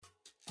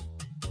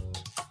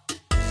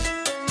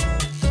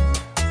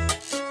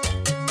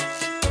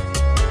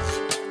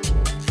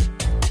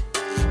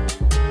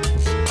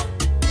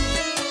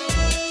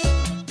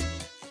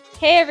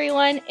Hey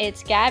everyone,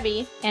 it's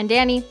Gabby and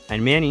Danny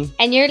and Manny,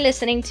 and you're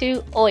listening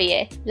to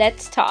Oye,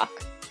 Let's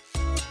Talk.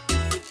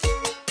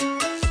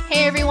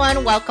 Hey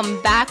everyone, welcome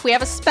back. We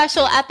have a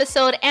special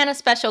episode and a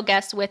special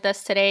guest with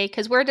us today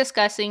because we're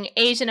discussing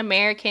Asian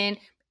American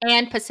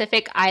and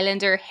Pacific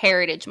Islander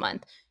Heritage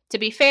Month. To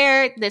be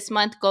fair, this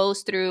month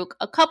goes through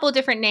a couple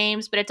different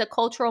names, but it's a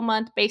cultural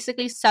month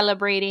basically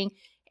celebrating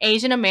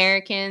Asian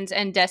Americans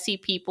and Desi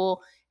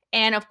people.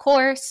 And of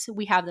course,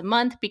 we have the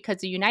month because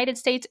the United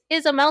States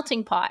is a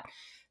melting pot.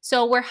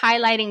 So we're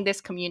highlighting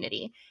this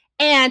community.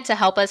 And to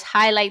help us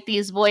highlight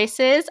these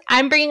voices,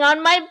 I'm bringing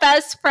on my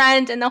best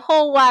friend in the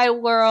whole wide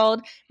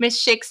world,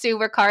 Miss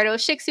Shiksu Ricardo.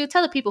 Shiksu,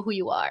 tell the people who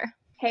you are.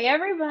 Hey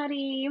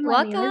everybody,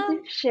 my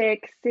name is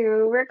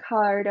Shiksu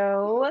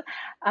Ricardo.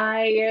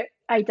 I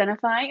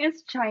identify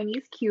as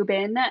Chinese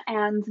Cuban,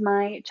 and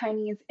my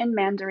Chinese in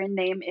Mandarin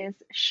name is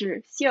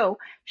Shi Xiu.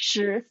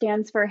 Shi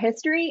stands for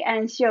history,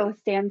 and Xiu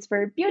stands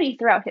for beauty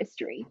throughout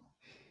history.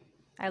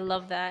 I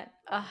love that.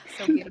 Oh,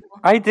 so beautiful.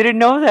 I didn't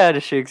know that,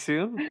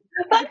 Shiksu.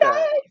 Fun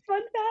facts.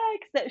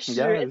 That Shi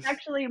is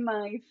actually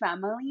my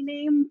family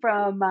name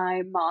from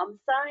my mom's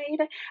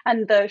side,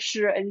 and the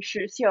Shi and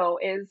Shi Xiu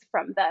is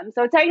from them.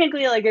 So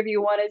technically, like if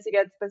you wanted to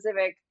get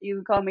specific, you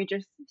could call me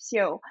just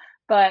Xiu,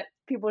 but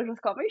people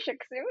just call me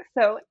Shiksu,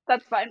 so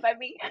that's fine by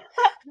me.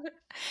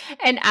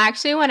 And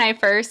actually, when I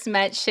first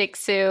met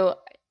Shiksu,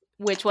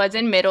 which was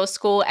in middle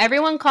school,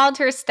 everyone called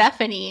her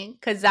Stephanie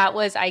because that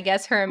was, I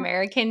guess, her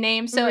American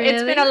name. So Really?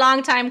 It's been a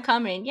long time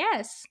coming.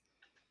 Yes.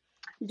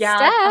 Yeah,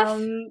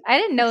 Steph. I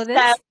didn't know this.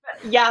 Steph,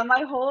 yeah,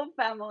 my whole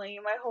family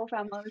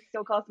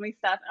still calls me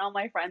Steph, and all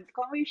my friends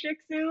call me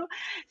Shiksu.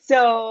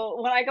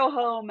 So when I go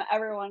home,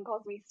 everyone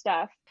calls me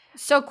Steph.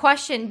 So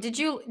question, did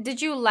you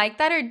like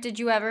that, or did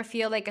you ever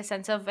feel like a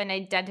sense of an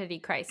identity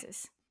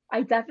crisis?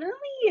 I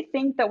definitely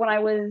think that when I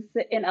was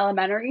in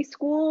elementary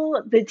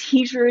school, the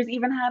teachers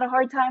even had a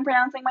hard time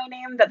pronouncing my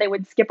name, that they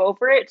would skip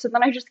over it. So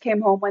then I just came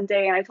home one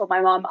day and I told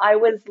my mom I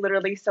was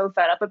literally so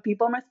fed up of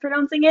people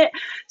mispronouncing it.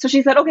 So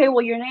she said, okay,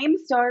 well, your name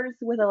starts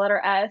with a letter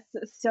S.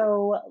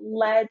 So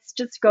let's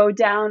just go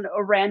down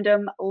a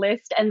random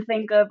list and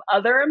think of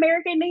other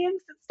American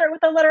names that start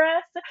with the letter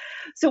S.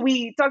 So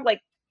we talked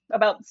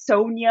about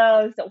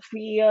Sonia,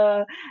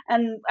 Sophia,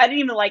 and I didn't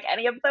even like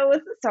any of those.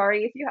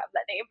 Sorry if you have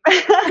that name.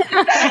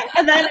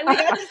 And then we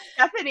got to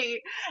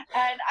Stephanie,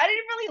 and I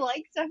didn't really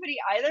like Stephanie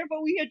either,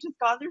 but we had just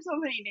gone through so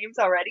many names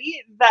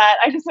already that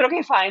I just said,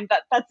 okay, fine,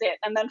 that's it.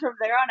 And then from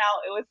there on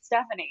out, it was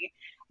Stephanie.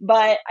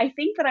 But I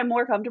think that I'm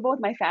more comfortable with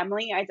my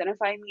family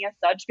identifying me as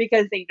such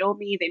because they know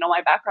me, they know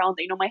my background,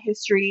 they know my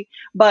history.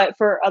 But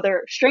for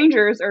other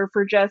strangers or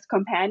for just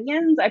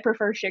companions, I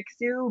prefer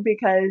Shiksu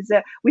because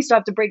we still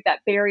have to break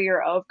that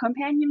barrier of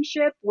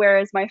companionship,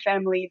 whereas my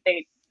family,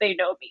 they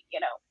know me, you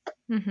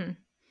know. Mm-hmm.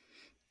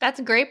 That's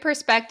a great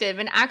perspective.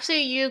 And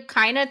actually, you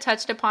kind of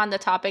touched upon the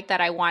topic that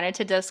I wanted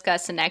to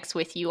discuss next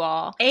with you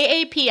all.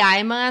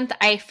 AAPI month,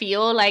 I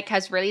feel like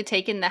has really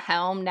taken the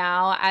helm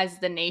now as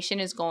the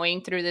nation is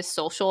going through this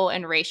social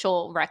and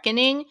racial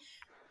reckoning.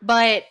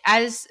 But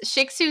as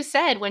Shiksu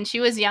said, when she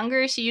was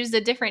younger, she used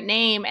a different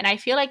name. And I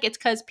feel like it's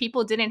because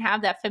people didn't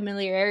have that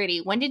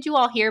familiarity. When did you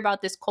all hear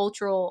about this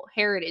cultural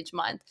heritage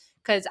month?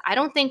 Because I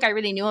don't think I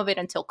really knew of it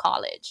until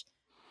college.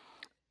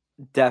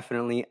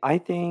 Definitely. I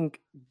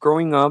think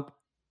growing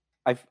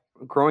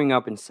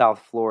up in South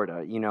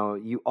Florida, you know,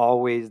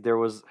 there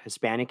was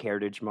Hispanic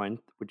Heritage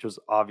Month, which was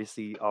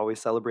obviously always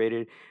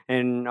celebrated.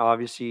 And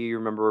obviously you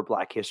remember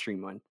Black History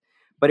Month.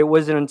 But it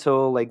wasn't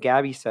until, like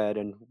Gabby said,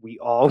 and we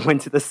all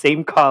went to the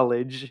same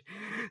college.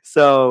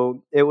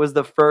 So it was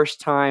the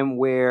first time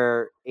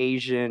where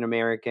Asian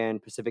American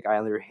Pacific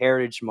Islander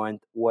Heritage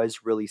Month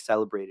was really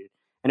celebrated.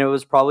 And it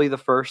was probably the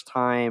first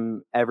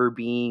time ever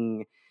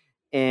being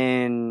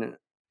in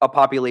a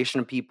population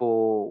of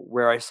people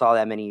where I saw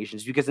that many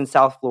Asians, because in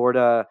South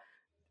Florida,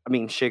 I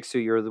mean,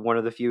 Shiksu, you're one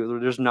of the few,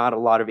 there's not a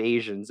lot of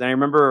Asians. And I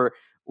remember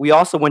we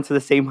also went to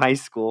the same high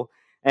school,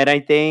 and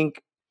I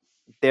think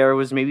there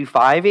was maybe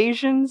 5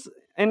 Asians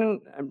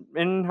in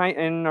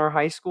our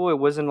high school. It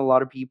wasn't a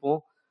lot of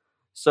people.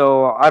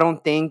 So I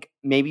don't think,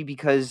 maybe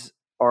because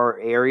our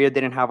area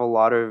didn't have a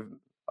lot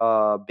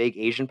of big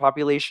Asian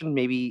population,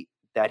 maybe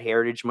that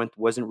Heritage Month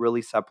wasn't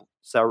really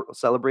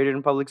celebrated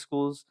in public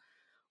schools.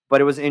 But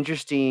it was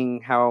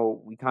interesting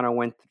how we kind of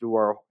went through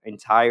our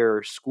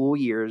entire school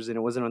years, and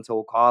it wasn't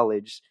until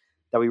college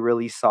that we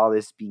really saw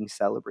this being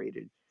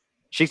celebrated.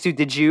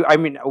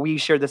 Shiksu, we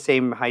shared the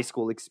same high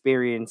school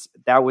experience.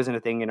 That wasn't a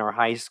thing in our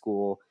high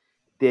school.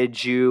 When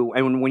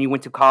you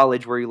went to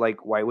college, were you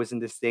like, why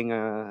wasn't this thing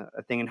a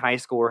thing in high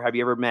school? Or have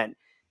you ever met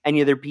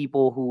any other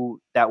people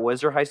who that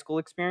was their high school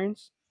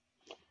experience?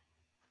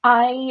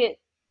 I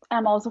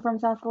am also from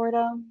South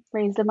Florida,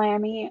 raised in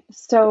Miami.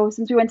 So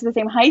since we went to the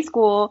same high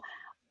school,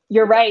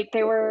 you're right,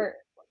 there were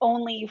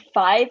only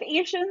 5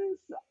 Asians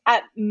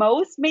at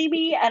most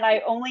maybe, and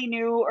I only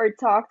knew or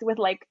talked with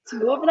like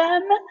two of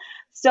them.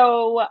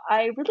 So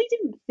I really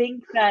didn't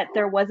think that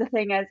there was a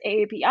thing as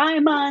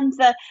AAPI month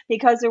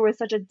because there was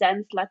such a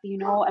dense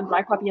Latino and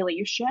Black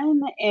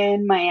population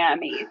in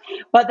Miami.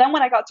 But then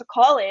when I got to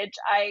college,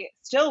 I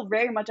still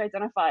very much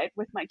identified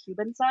with my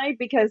Cuban side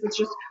because it's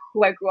just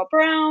who I grew up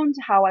around,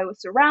 how I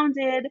was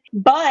surrounded.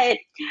 But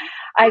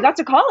I got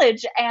to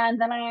college and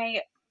then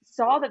I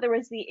saw that there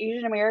was the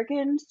Asian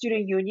American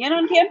Student Union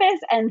on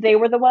campus, and they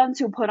were the ones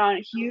who put on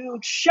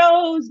huge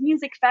shows,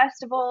 music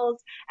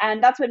festivals,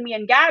 and that's when me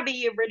and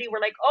Gabby really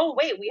were like, oh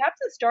wait, we have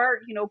to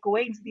start,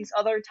 going to these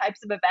other types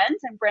of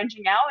events and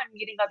branching out and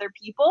meeting other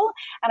people.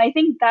 And I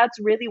think that's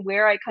really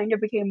where I kind of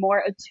became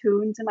more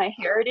attuned to my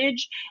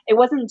heritage. It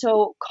wasn't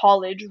until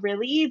college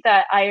really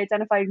that I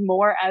identified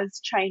more as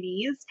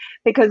Chinese,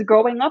 because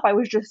growing up I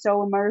was just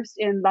so immersed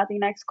in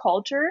Latinx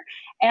culture.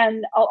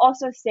 And I'll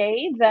also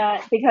say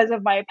that because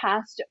of my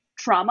past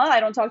trauma, I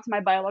don't talk to my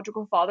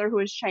biological father, who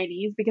is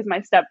Chinese, because my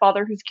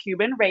stepfather, who's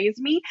Cuban, raised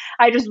me.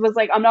 I just was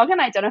like, I'm not going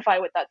to identify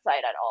with that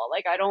side at all.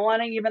 Like, I don't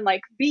want to even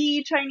like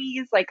be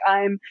Chinese. Like,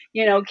 I'm,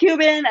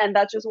 Cuban, and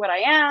that's just what I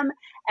am.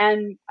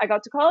 And I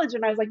got to college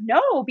and I was like,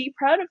 no, be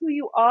proud of who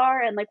you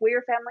are and like where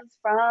your family's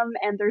from.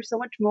 And there's so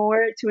much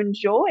more to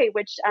enjoy,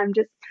 which I'm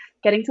just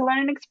getting to learn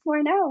and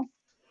explore now.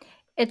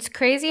 It's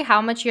crazy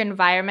how much your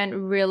environment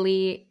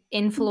really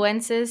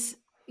influences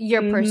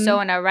your Mm-hmm.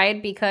 persona,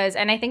 right? Because,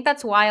 and I think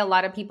that's why a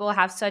lot of people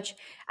have such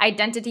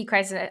identity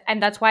crisis.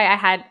 And that's why I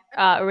had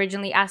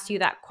originally asked you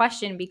that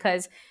question,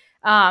 because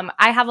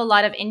I have a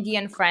lot of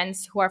Indian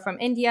friends who are from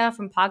India,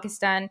 from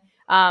Pakistan,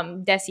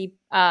 Desi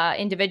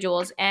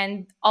individuals,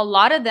 and a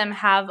lot of them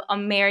have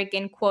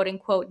American quote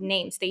unquote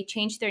names. They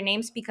change their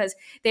names because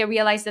they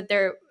realize that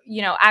their,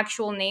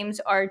 actual names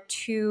are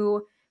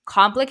too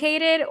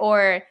complicated,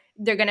 or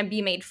they're going to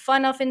be made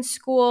fun of in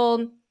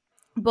school.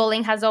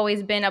 Bullying has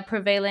always been a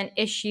prevalent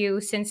issue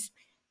since,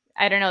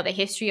 I don't know, the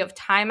history of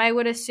time, I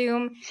would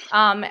assume.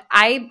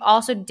 I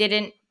also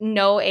didn't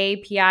know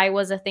API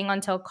was a thing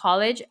until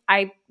college.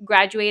 I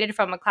graduated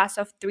from a class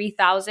of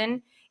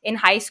 3,000 in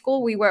high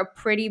school. We were a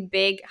pretty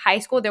big high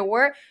school. There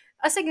were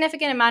a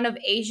significant amount of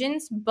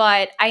Asians,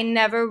 but I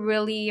never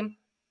really,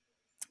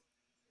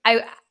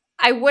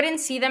 I wouldn't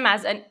see them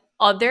as an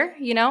other,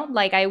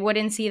 like I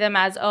wouldn't see them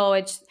as,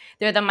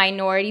 they're the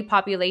minority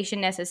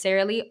population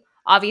necessarily.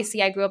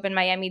 Obviously, I grew up in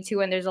Miami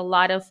too, and there's a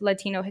lot of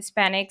Latino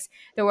Hispanics.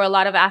 There were a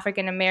lot of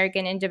African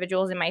American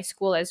individuals in my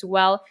school as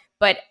well,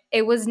 but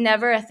it was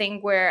never a thing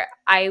where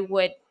I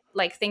would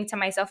like think to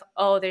myself,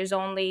 oh, there's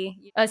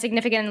only a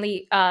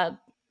significantly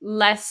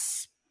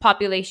less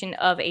population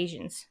of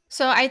Asians.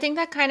 So I think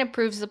that kind of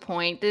proves the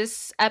point.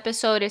 This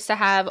episode is to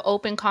have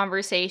open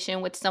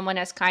conversation with someone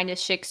as kind as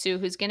Shiksu,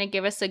 who's going to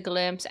give us a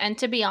glimpse and,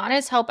 to be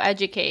honest, help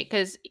educate,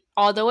 because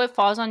although it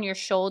falls on your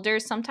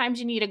shoulders, sometimes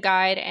you need a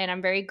guide, and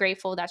I'm very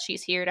grateful that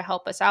she's here to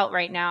help us out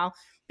right now,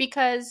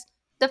 because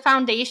the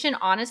foundation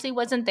honestly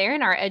wasn't there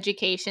in our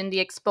education.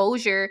 The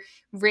exposure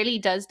really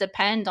does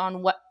depend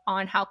on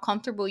how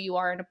comfortable you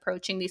are in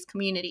approaching these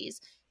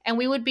communities. And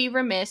we would be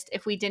remiss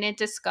if we didn't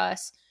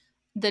discuss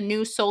the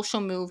new social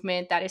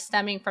movement that is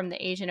stemming from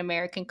the Asian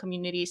American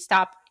community,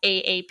 Stop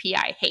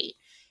AAPI Hate.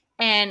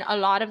 And a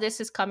lot of this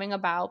is coming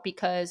about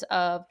because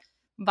of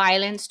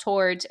violence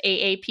towards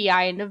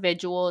AAPI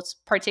individuals,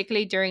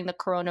 particularly during the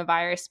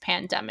coronavirus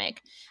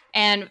pandemic.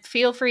 And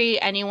feel free,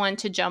 anyone,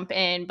 to jump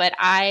in, but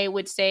I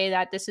would say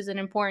that this is an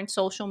important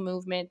social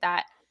movement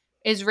that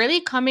is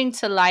really coming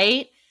to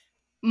light,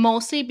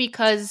 mostly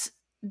because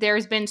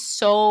there's been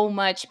so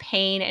much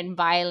pain and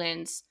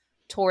violence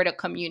toward a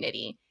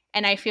community.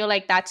 And I feel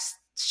like that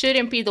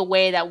shouldn't be the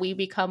way that we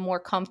become more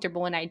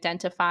comfortable in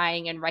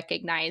identifying and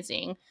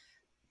recognizing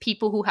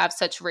people who have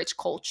such rich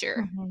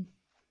culture. Mm-hmm.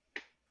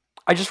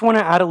 I just want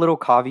to add a little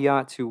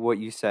caveat to what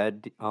you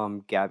said,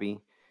 Gabby.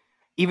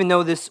 Even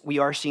though we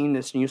are seeing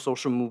this new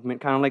social movement,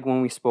 kind of like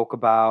when we spoke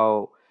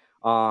about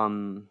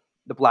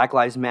the Black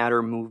Lives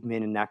Matter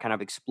movement and that kind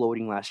of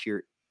exploding last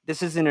year,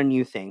 this isn't a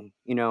new thing.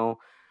 The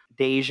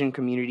Asian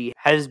community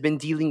has been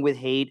dealing with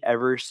hate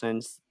ever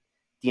since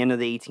the end of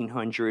the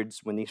 1800s,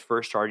 when they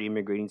first started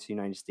immigrating to the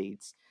United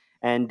States.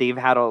 And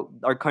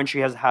our country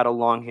has had a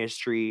long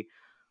history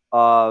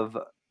of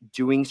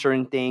doing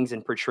certain things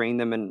and portraying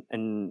them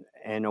in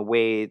a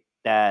way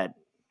that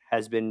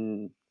has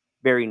been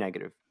very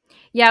negative.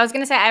 Yeah, I was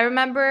going to say, I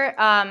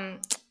remember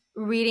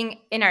reading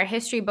in our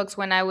history books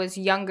when I was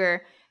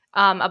younger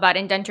about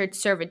indentured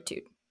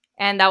servitude.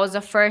 And that was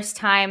the first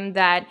time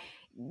that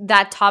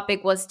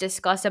topic was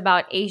discussed,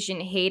 about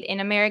Asian hate in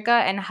America,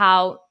 and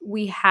how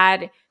we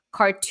had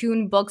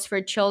cartoon books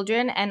for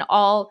children and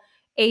all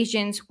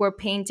Asians were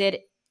painted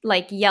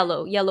like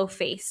yellow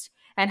faced,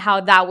 and how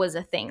that was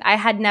a thing. I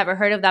had never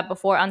heard of that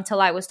before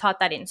until I was taught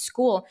that in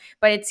school.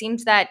 But it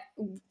seems that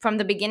from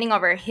the beginning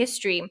of our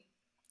history,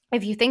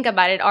 if you think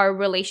about it, our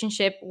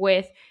relationship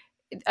with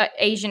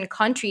Asian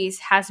countries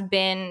has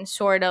been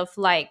sort of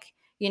like,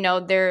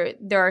 there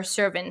are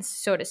servants,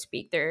 so to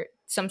speak. They're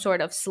some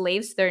sort of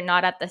slaves. They're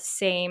not at the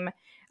same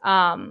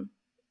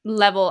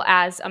level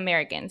as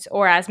Americans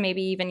or as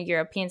maybe even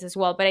Europeans as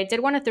well. But I did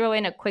want to throw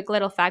in a quick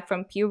little fact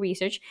from Pew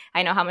Research.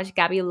 I know how much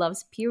Gabby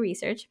loves Pew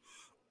Research.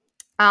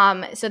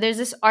 So there's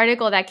this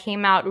article that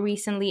came out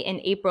recently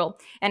in April,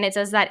 and it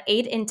says that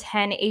 8 in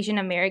 10 Asian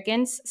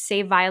Americans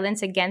say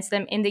violence against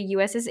them in the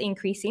U.S. is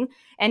increasing,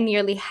 and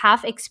nearly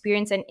half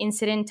experience an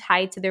incident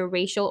tied to their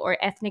racial or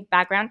ethnic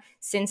background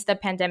since the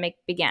pandemic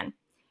began.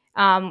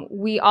 Gabby,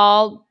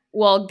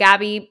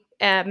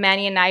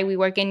 Manny, and I, we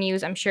work in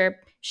news. I'm sure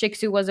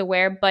Shiksu was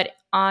aware, but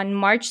on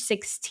March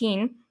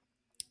 16,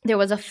 there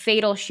was a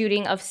fatal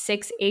shooting of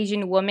 6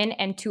 Asian women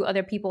and 2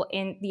 other people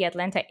in the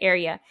Atlanta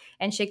area.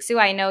 And Shiksu,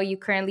 I know you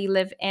currently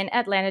live in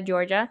Atlanta,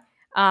 Georgia.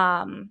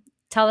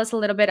 Tell us a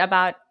little bit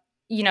about,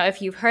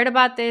 if you've heard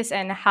about this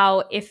and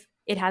how, if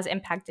it has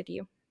impacted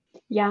you.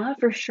 Yeah,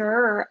 for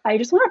sure. I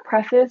just want to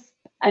preface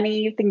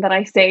anything that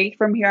I say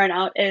from here on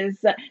out is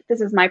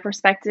this is my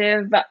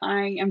perspective.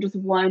 I am just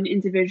one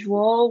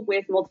individual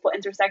with multiple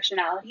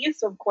intersectionalities.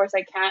 So, of course,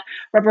 I can't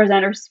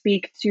represent or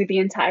speak to the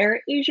entire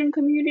Asian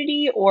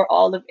community or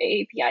all of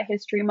AAPI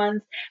History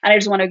Month. And I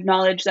just want to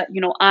acknowledge that,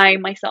 I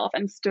myself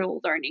am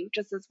still learning,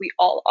 just as we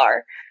all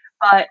are.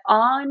 But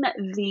on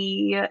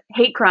the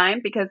hate crime,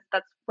 because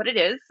that's what it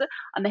is,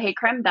 on the hate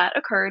crime that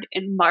occurred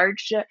in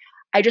March,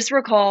 I just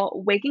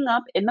recall waking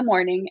up in the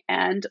morning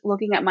and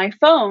looking at my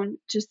phone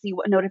to see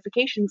what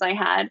notifications I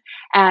had.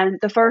 And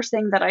the first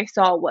thing that I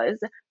saw was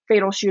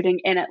fatal shooting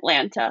in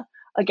Atlanta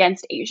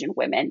against Asian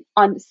women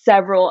on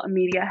several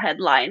media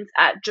headlines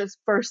at just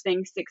first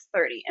thing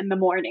 6:30 in the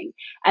morning.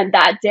 And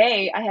that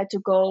day I had to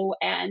go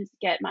and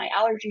get my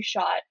allergy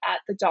shot at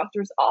the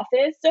doctor's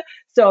office.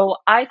 So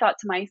I thought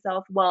to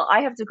myself, well,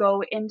 I have to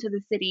go into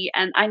the city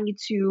and I need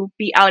to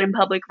be out in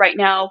public right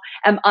now.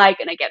 Am I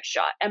going to get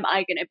shot? Am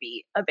I going to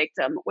be a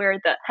victim? Where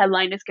the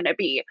headline is going to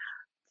be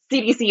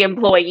CDC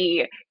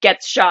employee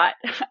gets shot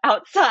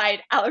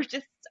outside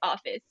allergist's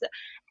office.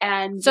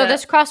 And so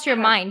this crossed your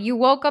mind. You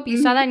woke up, you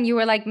saw that, and you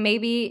were like,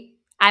 maybe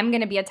I'm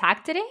going to be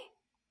attacked today?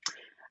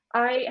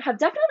 I have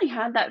definitely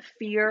had that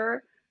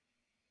fear,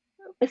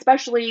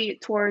 especially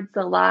towards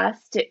the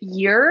last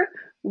year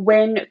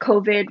when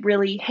COVID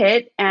really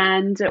hit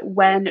and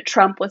when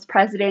Trump was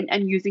president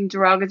and using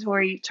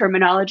derogatory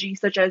terminology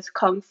such as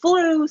Kung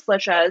flu,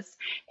 such as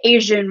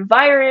Asian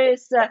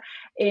virus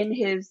in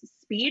his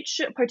speech,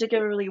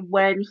 particularly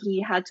when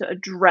he had to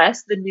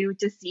address the new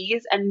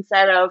disease, and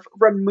instead of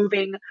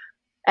removing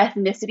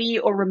ethnicity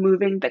or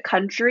removing the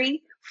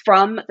country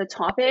from the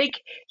topic,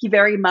 he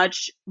very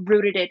much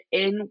rooted it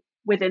in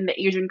within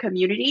the Asian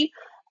community.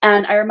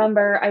 And I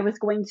remember I was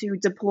going to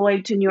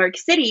deploy to New York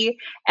City,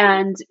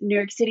 and New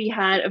York City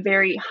had a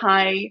very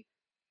high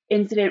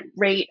incident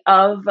rate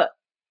of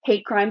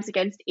hate crimes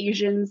against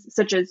Asians,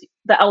 such as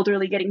the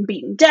elderly getting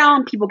beaten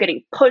down, people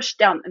getting pushed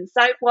down in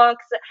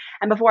sidewalks.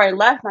 And before I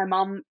left, my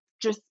mom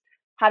just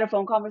had a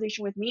phone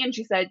conversation with me, and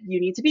she said, you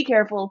need to be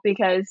careful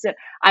because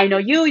I know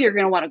you're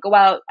going to want to go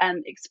out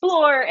and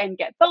explore and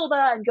get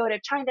boba and go to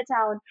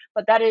Chinatown,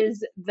 but that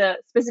is the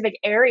specific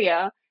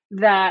area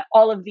that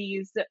all of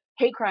these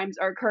hate crimes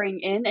are occurring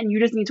in, and you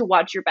just need to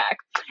watch your back.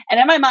 And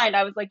in my mind,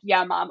 I was like,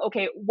 yeah, mom,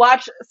 okay,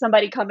 watch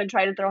somebody come and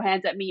try to throw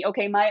hands at me.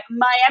 Okay, my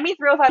Miami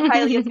 305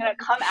 Kylie is going to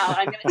come out.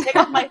 I'm going to take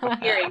off my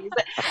earrings,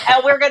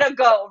 and we're going to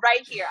go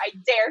right here. I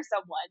dare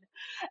someone.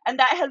 And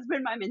that has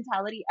been my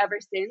mentality ever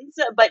since.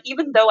 But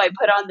even though I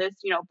put on this,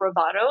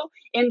 bravado,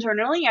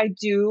 internally, I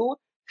do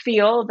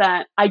feel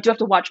that I do have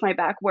to watch my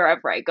back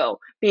wherever I go.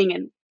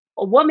 Being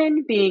a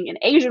woman, being an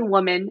Asian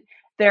woman,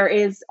 there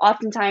is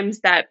oftentimes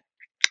that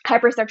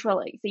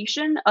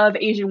hypersexualization of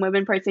Asian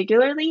women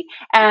particularly,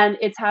 and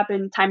it's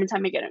happened time and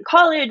time again in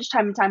college,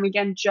 time and time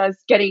again just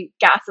getting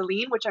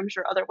gasoline, which I'm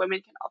sure other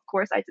women can of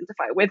course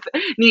identify with,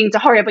 needing to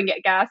hurry up and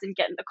get gas and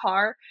get in the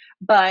car.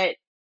 But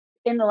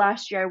in the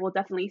last year, I will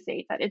definitely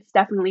say that it's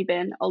definitely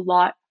been a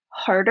lot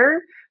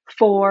harder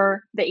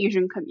for the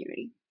Asian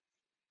community.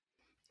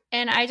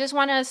 And I just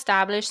want to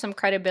establish some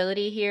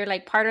credibility here.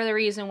 Like, part of the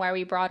reason why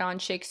we brought on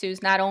Shiksu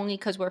is not only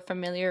because we're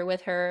familiar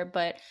with her,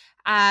 but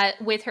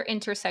with her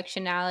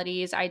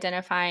intersectionalities,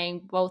 identifying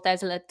both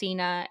as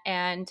Latina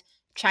and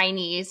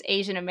Chinese,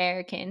 Asian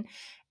American.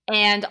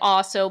 And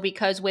also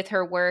because with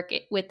her work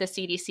with the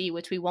CDC,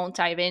 which we won't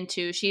dive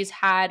into, she's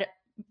had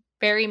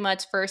very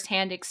much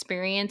firsthand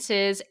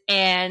experiences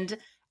and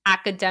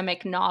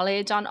academic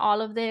knowledge on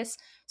all of this.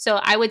 So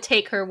I would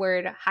take her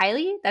word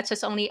highly. That's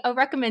just only a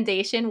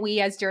recommendation. We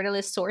as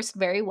journalists source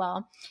very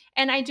well.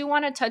 And I do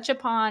want to touch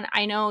upon,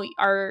 I know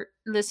our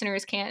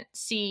listeners can't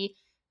see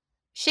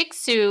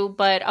Shiksu,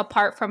 but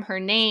apart from her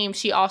name,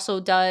 she also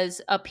does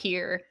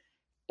appear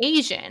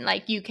Asian.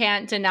 Like, you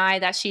can't deny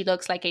that she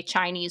looks like a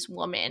Chinese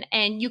woman,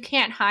 and you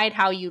can't hide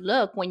how you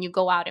look when you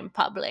go out in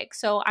public.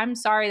 So I'm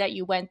sorry that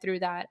you went through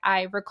that.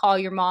 I recall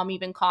your mom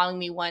even calling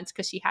me once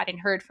because she hadn't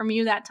heard from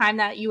you that time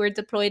that you were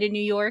deployed in New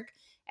York,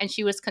 and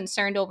she was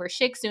concerned over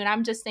Shiksu. And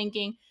I'm just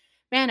thinking,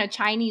 man, a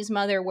Chinese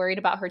mother worried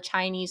about her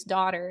Chinese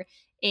daughter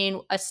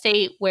in a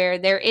state where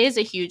there is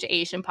a huge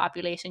Asian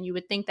population. You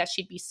would think that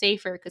she'd be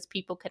safer because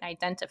people can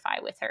identify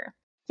with her.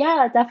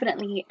 Yeah,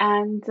 definitely.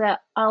 And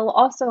I'll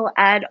also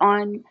add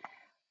on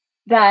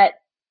that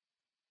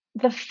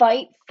the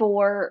fight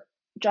for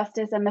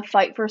justice and the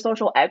fight for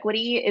social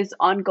equity is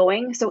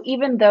ongoing. So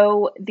even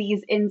though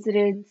these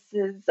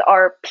incidences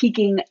are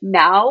peaking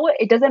now,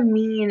 it doesn't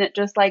mean,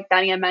 just like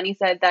Danny and Manny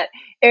said, that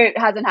it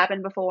hasn't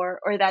happened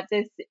before or that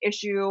this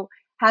issue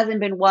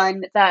hasn't been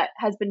one that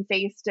has been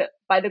faced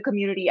by the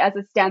community as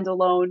a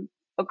standalone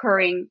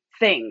occurring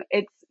thing.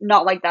 It's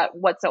not like that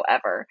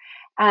whatsoever.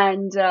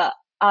 And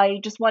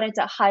I just wanted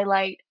to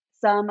highlight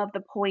some of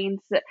the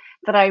points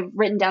that I've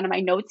written down in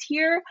my notes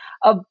here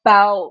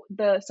about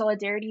the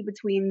solidarity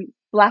between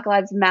Black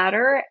Lives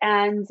Matter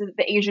and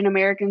the Asian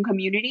American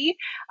community.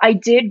 I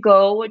did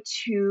go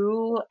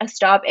to a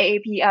Stop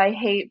AAPI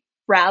Hate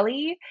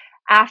rally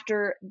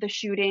after the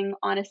shooting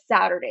on a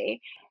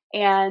Saturday.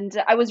 And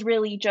I was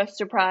really just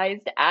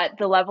surprised at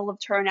the level of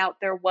turnout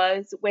there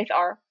was with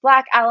our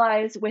Black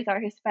allies, with our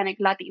Hispanic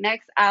Latinx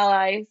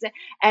allies.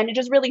 And it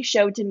just really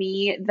showed to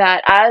me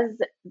that as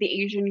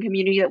the Asian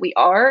community that we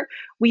are,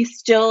 we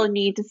still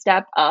need to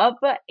step up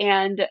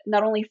and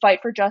not only fight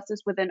for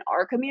justice within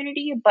our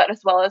community, but as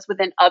well as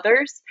within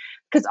others.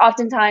 Because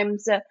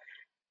oftentimes, and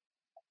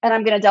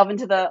I'm going to delve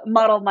into the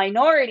model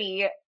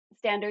minority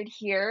standard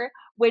here,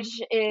 which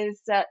is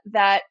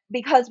that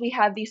because we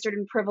have these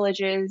certain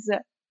privileges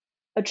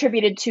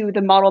attributed to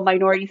the model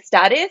minority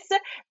status,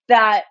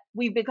 that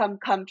we've become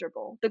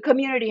comfortable. The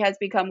community has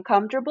become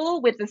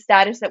comfortable with the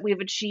status that we've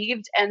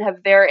achieved and have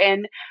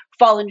therein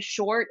fallen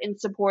short in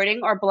supporting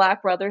our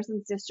Black brothers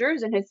and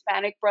sisters and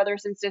Hispanic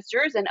brothers and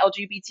sisters and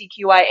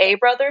LGBTQIA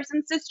brothers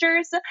and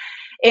sisters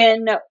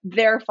in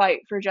their fight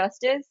for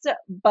justice.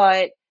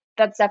 But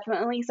that's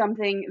definitely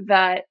something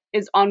that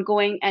is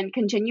ongoing and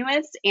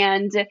continuous,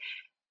 and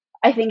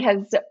I think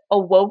has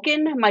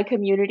awoken my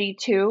community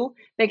too,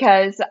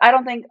 because I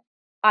don't think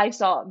I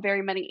saw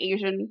very many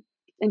Asian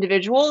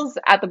individuals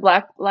at the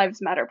Black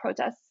Lives Matter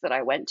protests that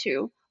I went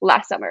to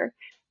last summer.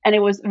 And it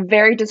was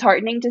very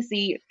disheartening to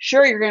see,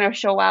 sure, you're going to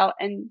show out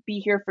and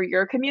be here for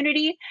your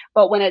community,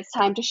 but when it's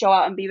time to show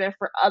out and be there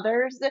for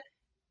others,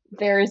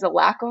 there is a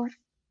lack of.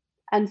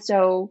 And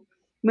so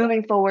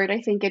moving forward,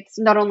 I think it's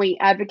not only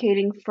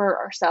advocating for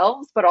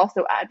ourselves, but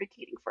also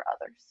advocating for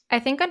others. I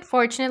think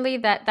unfortunately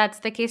that's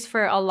the case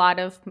for a lot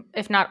of,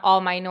 if not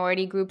all,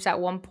 minority groups at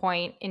one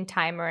point in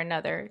time or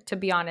another, to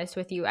be honest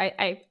with you.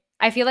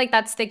 I feel like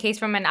that's the case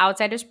from an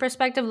outsider's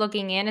perspective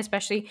looking in,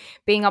 especially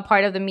being a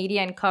part of the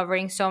media and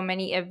covering so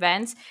many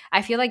events.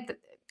 I feel like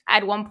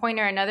at one point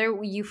or another,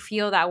 you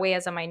feel that way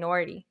as a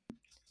minority.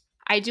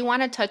 I do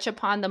want to touch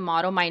upon the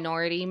model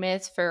minority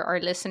myth for our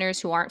listeners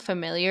who aren't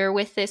familiar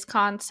with this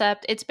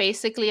concept. It's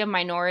basically a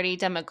minority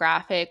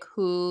demographic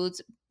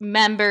whose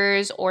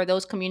members or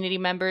those community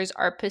members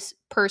are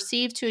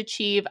perceived to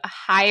achieve a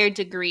higher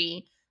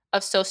degree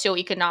of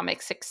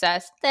socioeconomic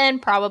success than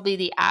probably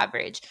the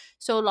average.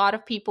 So a lot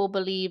of people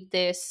believe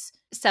this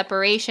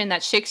separation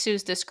that Shiksu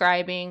is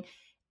describing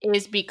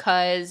is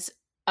because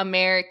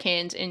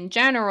Americans in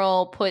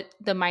general put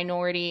the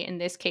minority, in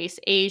this case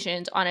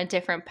Asians, on a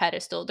different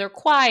pedestal. They're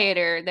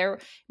quieter, they're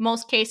in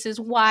most cases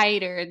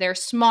whiter, they're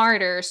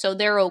smarter, so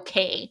they're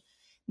okay.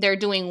 They're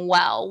doing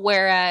well.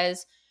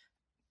 Whereas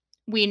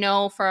we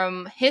know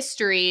from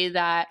history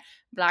that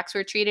Blacks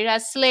were treated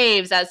as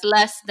slaves, as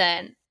less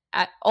than,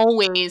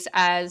 always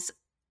as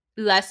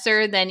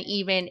lesser than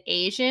even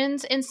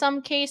Asians in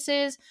some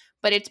cases.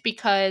 But it's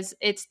because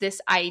it's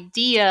this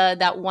idea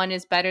that one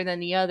is better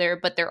than the other,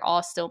 but they're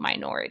all still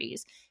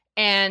minorities.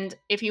 And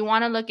if you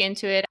want to look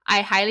into it,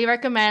 I highly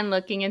recommend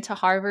looking into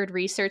Harvard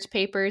research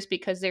papers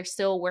because they're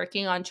still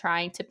working on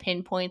trying to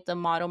pinpoint the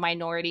model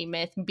minority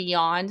myth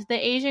beyond the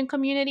Asian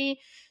community.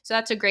 So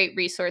that's a great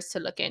resource to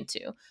look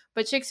into.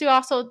 But Shiksu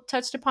also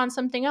touched upon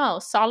something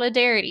else,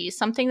 solidarity,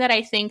 something that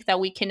I think that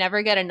we can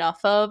never get enough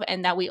of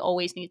and that we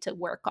always need to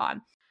work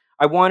on.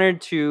 I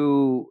wanted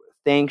to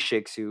thank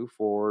Shiksu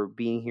for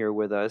being here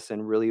with us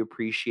and really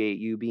appreciate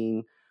you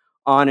being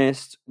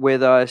honest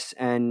with us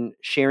and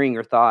sharing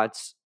your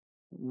thoughts.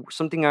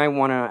 Something I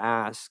want to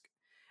ask,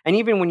 and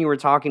even when you were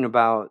talking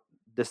about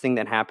this thing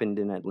that happened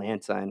in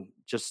Atlanta and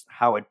just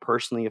how it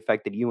personally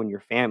affected you and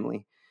your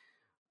family,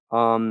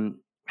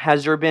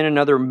 has there been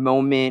another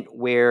moment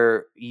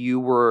where you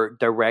were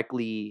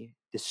directly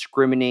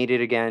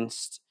discriminated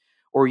against,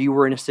 or you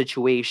were in a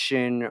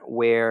situation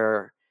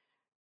where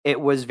it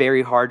was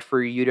very hard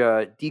for you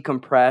to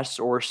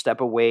decompress or step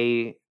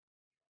away?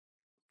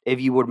 If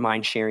you would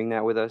mind sharing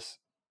that with us.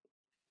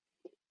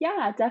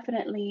 Yeah,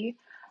 definitely.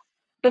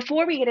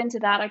 Before we get into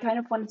that, I kind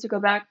of wanted to go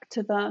back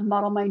to the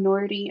model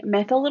minority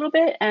myth a little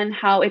bit and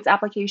how its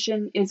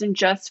application isn't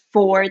just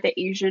for the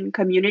Asian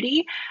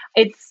community.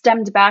 It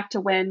stemmed back to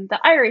when the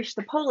Irish,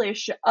 the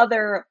Polish,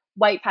 other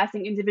white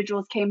passing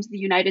individuals came to the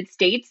United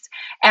States.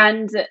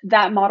 And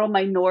that model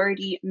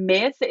minority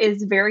myth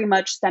is very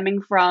much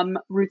stemming from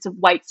roots of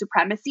white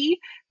supremacy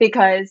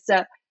because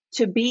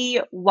to be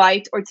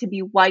white or to be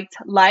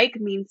white-like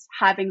means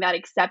having that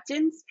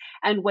acceptance.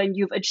 And when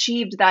you've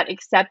achieved that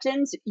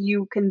acceptance,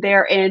 you can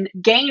therein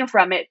gain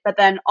from it, but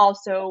then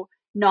also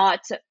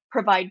not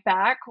provide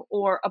back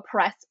or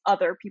oppress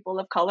other people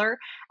of color.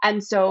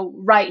 And so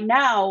right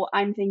now,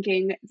 I'm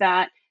thinking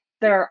that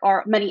there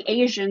are many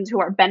Asians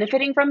who are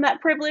benefiting from that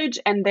privilege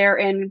and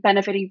therein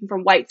benefiting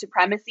from white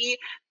supremacy,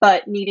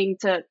 but needing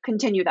to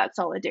continue that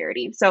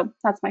solidarity. So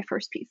that's my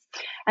first piece.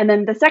 And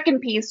then the second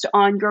piece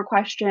on your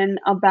question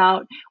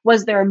about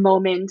was there a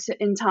moment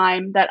in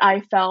time that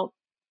I felt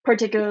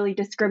particularly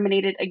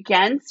discriminated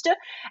against?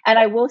 And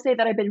I will say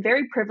that I've been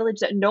very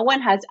privileged that no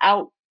one has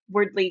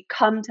outwardly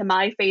come to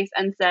my face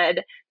and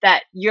said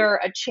that you're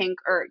a chink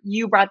or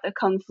you brought the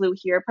kung flu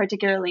here,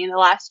 particularly in the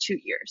last 2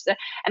 years.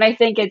 And I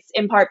think it's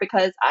in part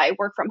because I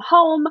work from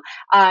home.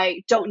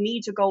 I don't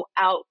need to go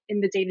out in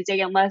the day to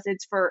day unless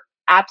it's for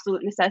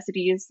absolute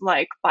necessities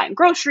like buying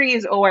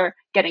groceries or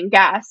getting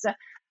gas.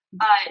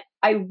 But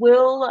I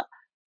will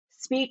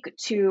speak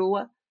to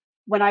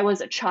when I was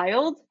a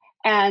child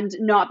and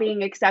not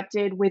being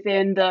accepted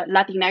within the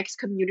Latinx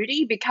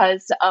community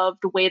because of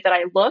the way that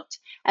I looked,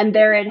 and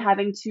therein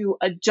having to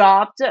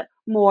adopt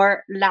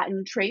more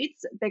Latin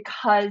traits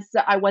because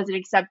I wasn't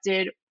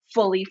accepted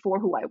fully for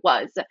who I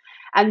was.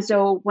 And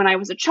so when I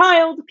was a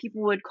child,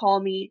 people would call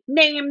me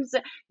names.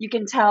 You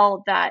can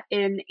tell that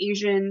in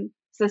Asian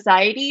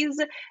societies,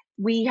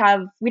 we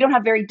don't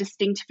have very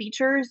distinct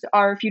features.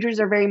 Our features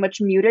are very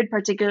much muted,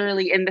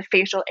 particularly in the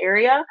facial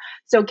area.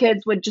 So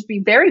kids would just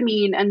be very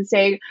mean and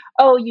say,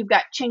 "Oh, you've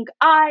got chink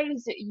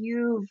eyes,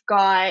 you've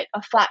got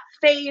a flat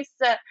face.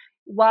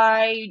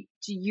 Why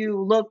do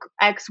you look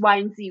X, Y,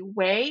 and Z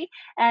way?"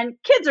 And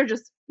kids are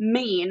just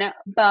mean,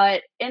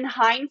 but in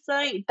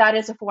hindsight, that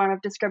is a form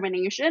of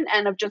discrimination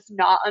and of just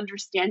not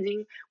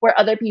understanding where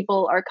other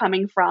people are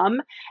coming from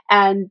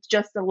and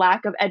just the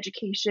lack of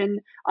education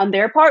on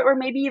their part or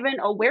maybe even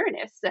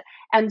awareness.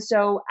 And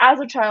so as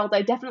a child,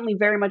 I definitely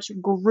very much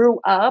grew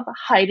up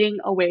hiding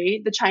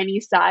away the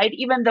Chinese side,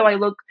 even though I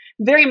look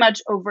very much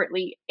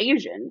overtly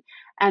Asian.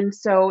 And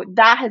so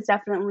that has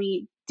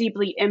definitely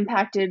deeply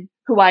impacted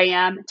who I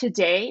am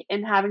today,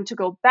 and having to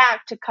go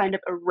back to kind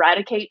of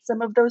eradicate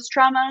some of those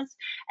traumas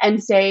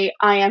and say,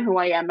 I am who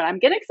I am and I'm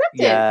getting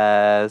accepted.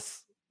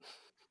 Yes.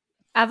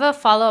 I have a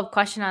follow-up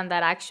question on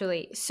that,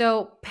 actually.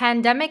 So,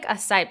 pandemic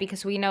aside,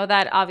 because we know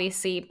that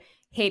obviously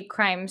hate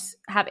crimes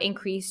have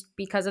increased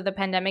because of the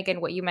pandemic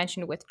and what you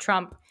mentioned with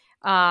Trump.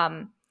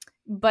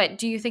 But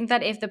do you think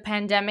that if the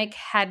pandemic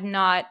had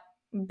not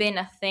been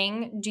a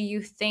thing, do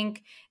you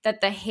think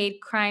that the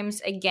hate crimes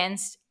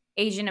against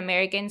Asian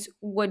Americans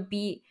would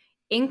be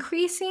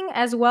increasing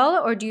as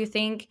well? Or do you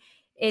think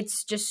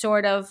it's just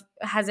sort of,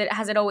 has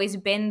it always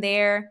been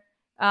there?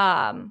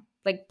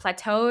 Like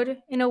plateaued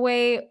in a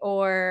way,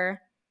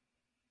 or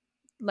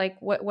like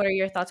what are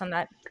your thoughts on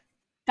that?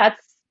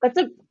 That's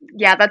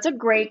a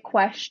great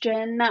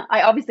question.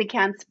 I obviously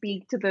can't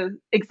speak to the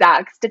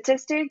exact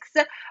statistics,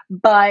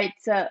 but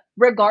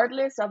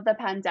regardless of the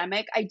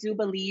pandemic, I do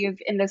believe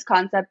in this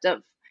concept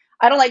of,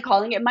 I don't like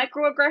calling it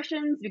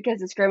microaggressions because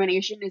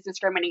discrimination is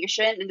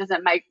discrimination. It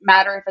doesn't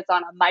matter if it's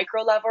on a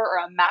micro level or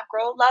a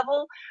macro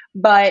level,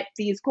 but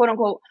these quote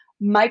unquote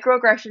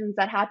microaggressions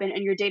that happen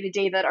in your day to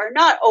day that are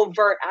not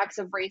overt acts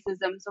of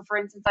racism. So, for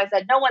instance, I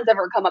said no one's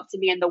ever come up to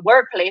me in the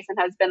workplace and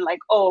has been like,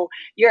 "Oh,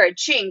 you're a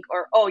chink,"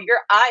 or "Oh, your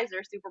eyes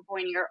are super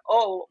pointy," or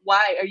 "Oh,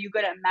 why are you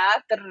good at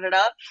math?" Da, da, da,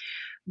 da.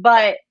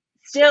 But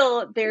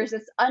still, there's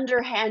this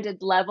underhanded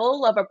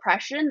level of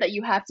oppression that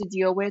you have to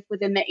deal with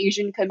within the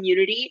Asian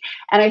community.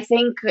 And I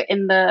think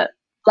in the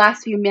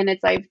last few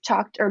minutes, I've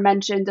talked or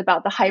mentioned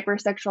about the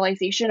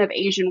hypersexualization of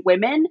Asian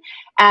women.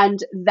 And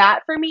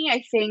that for me,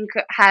 I think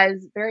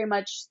has very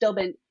much still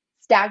been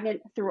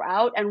stagnant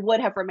throughout and would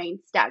have remained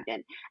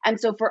stagnant. And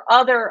so for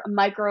other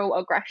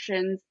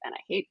microaggressions, and I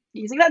hate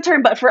using that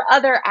term, but for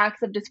other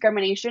acts of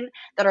discrimination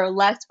that are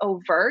less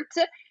overt,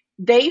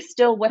 they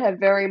still would have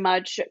very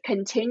much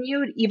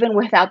continued even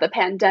without the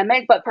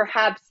pandemic, but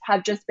perhaps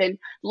have just been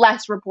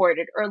less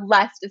reported or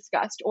less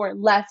discussed or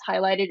less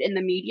highlighted in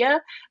the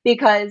media.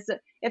 Because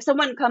if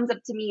someone comes up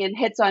to me and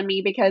hits on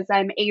me because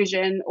I'm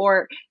Asian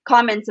or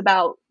comments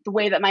about the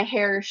way that my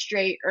hair is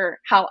straight or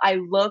how I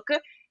look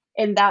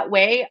in that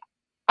way,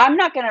 I'm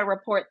not going to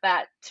report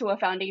that to a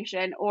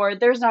foundation, or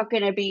there's not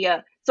going to be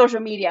a social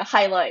media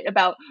highlight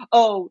about,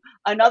 oh,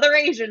 another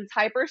Asian's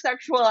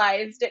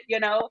hypersexualized.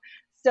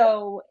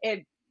 So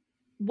it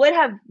would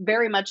have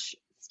very much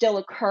still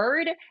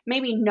occurred,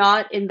 maybe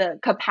not in the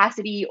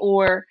capacity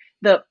or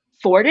the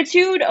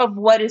fortitude of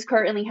what is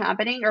currently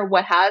happening or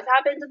what has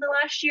happened in the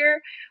last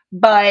year,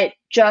 but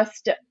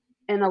just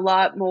in a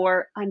lot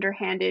more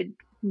underhanded,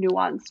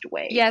 nuanced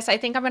way. Yes, I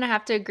think I'm going to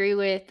have to agree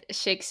with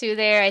Shiksu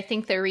there. I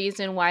think the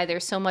reason why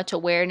there's so much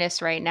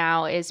awareness right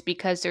now is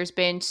because there's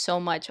been so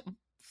much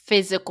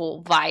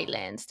physical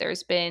violence.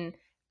 There's been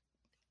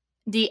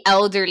the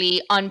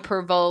elderly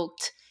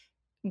unprovoked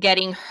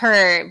getting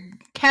hurt,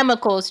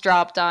 chemicals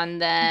dropped on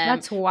them.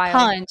 That's wild.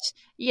 Punched.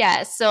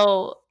 Yeah,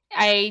 so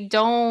I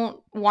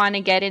don't want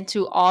to get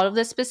into all of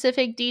the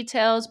specific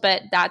details,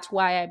 but that's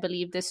why I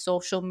believe this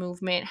social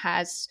movement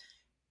has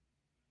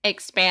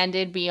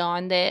expanded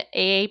beyond the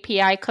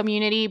AAPI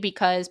community,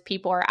 because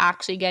people are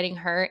actually getting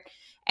hurt.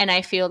 And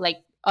I feel like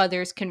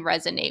others can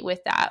resonate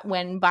with that.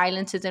 When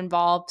violence is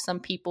involved, some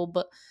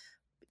people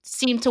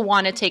seem to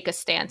want to take a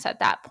stance at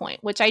that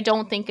point, which I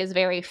don't think is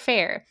very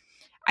fair.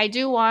 I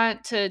do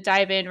want to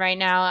dive in right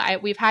now.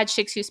 We've had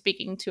Shiksu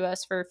speaking to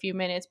us for a few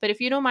minutes, but if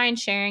you don't mind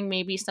sharing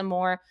maybe some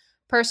more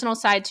personal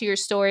side to your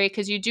story,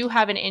 because you do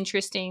have an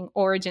interesting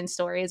origin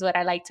story is what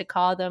I like to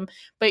call them,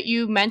 but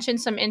you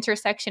mentioned some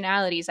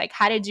intersectionalities. Like,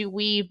 how did you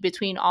weave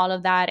between all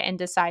of that and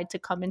decide to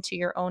come into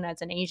your own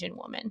as an Asian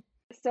woman?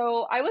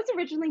 So I was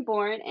originally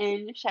born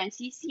in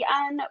Shanxi,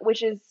 Xi'an,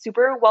 which is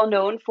super well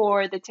known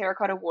for the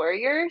terracotta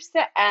warriors.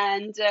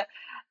 And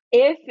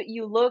if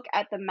you look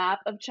at the map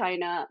of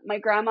China, my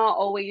grandma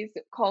always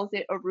calls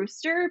it a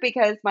rooster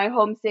because my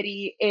home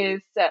city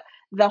is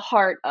the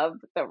heart of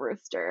the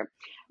rooster.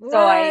 So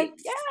What?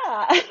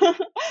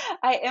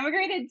 I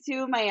immigrated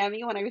to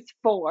Miami when I was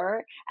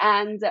 4,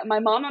 and my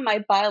mom and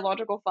my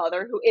biological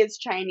father, who is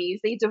Chinese,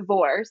 they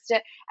divorced.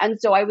 And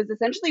so I was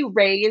essentially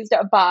raised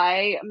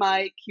by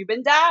my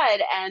Cuban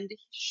dad, and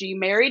she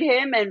married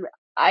him, and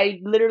I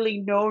literally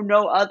know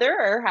no other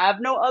or have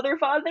no other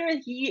father.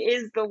 He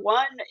is the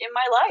one in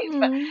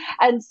my life. Mm.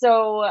 And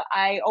so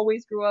I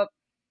always grew up,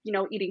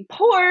 eating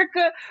pork.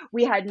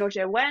 We had Noche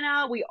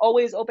Buena. We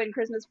always opened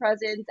Christmas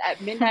presents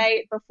at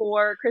midnight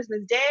before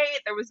Christmas Day.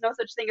 There was no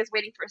such thing as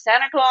waiting for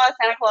Santa Claus.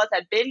 Santa Claus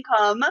had been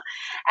come.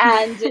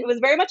 And it was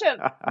very much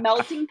a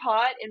melting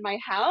pot in my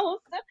house,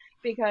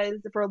 because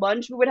for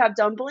lunch we would have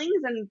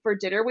dumplings and for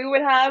dinner we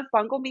would have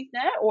pan con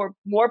bisne or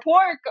more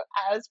pork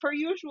as per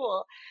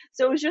usual.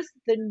 So it was just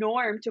the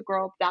norm to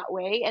grow up that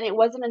way. And it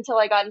wasn't until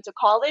I got into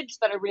college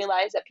that I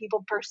realized that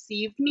people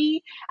perceived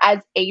me as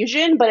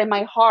Asian, but in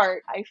my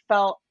heart I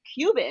felt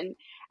Cuban.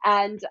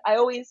 And I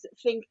always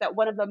think that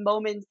one of the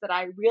moments that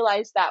I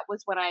realized that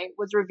was when I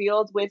was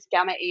revealed with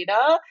Gamma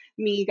Eta,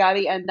 me,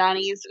 Gabi, and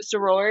Dani's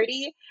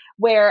sorority,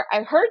 where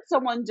I heard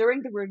someone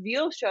during the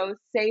reveal show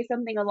say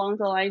something along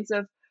the lines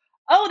of,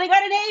 "Oh, they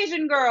got an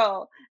Asian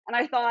girl." And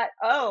I thought,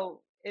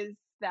 "Oh, is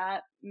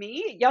that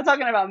me? Y'all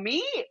talking about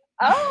me?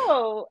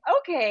 Oh,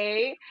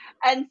 okay."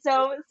 And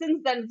so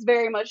since then, it's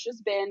very much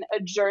just been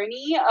a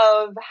journey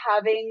of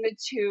having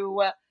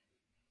to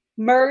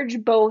merge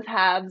both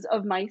halves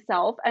of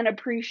myself and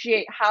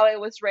appreciate how I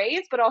was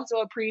raised, but also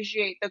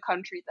appreciate the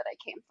country that I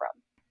came from.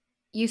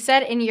 You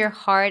said in your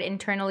heart,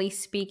 internally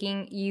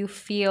speaking, you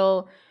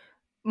feel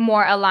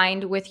more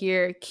aligned with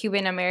your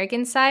Cuban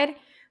American side.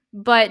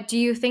 But do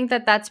you think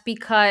that that's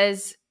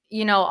because,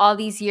 all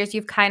these years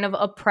you've kind of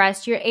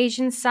oppressed your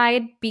Asian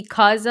side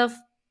because of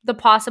the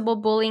possible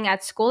bullying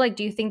at school? Like,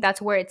 do you think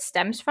that's where it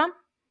stems from?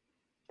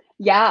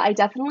 Yeah, I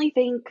definitely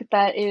think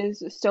that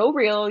is so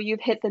real.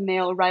 You've hit the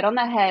nail right on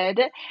the head,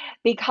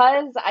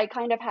 because I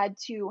kind of had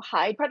to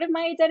hide part of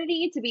my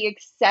identity to be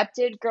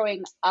accepted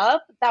growing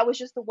up. That was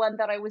just the one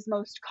that I was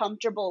most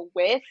comfortable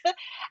with.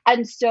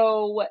 And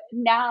so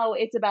now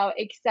it's about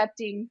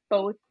accepting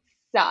both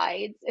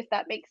sides, if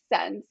that makes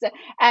sense,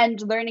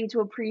 and learning to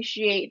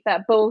appreciate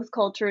that both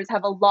cultures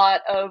have a lot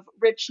of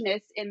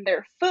richness in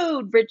their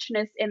food,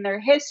 richness in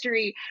their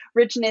history,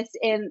 richness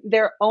in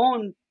their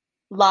own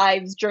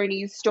lives,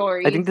 journeys, I think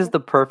stories. this is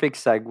the perfect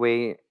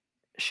segue,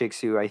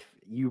 Shiksu.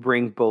 You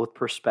bring both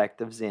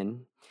perspectives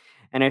in,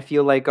 and I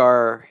feel like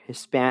our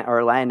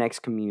Latinx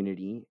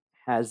community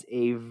has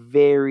a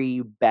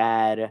very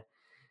bad,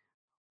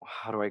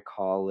 how do I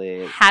call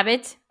it,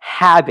 Habit?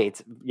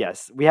 habit.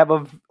 Yes, we have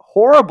a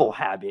horrible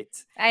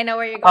habit I know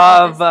where you're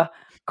going with of this.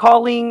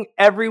 calling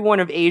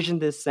everyone of Asian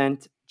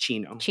descent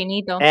Chino.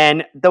 Chinito.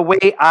 And the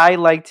way I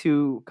like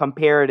to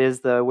compare it is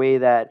the way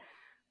that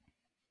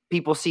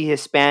people see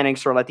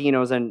Hispanics or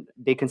Latinos and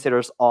they consider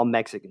us all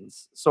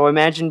Mexicans. So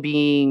imagine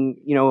being,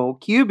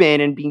 Cuban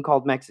and being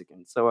called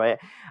Mexican. So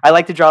I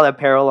like to draw that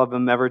parallel of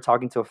them ever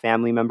talking to a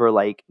family member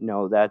like,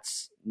 no,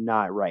 that's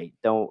not right.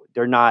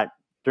 They're not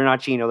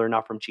Chino, they're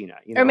not from China.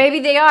 Or maybe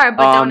they are,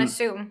 but don't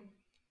assume.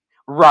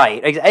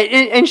 Right.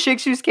 In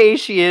Shiksu's case,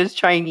 she is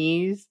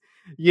Chinese.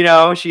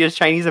 She is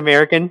Chinese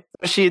American.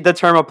 The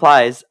term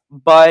applies.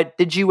 But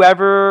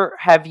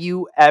have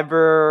you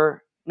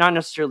ever not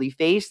necessarily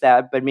faced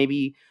that, but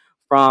maybe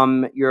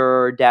from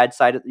your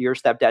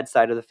stepdad's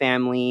side of the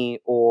family,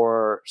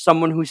 or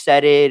someone who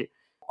said it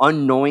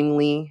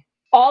unknowingly?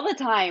 All the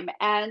time.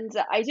 And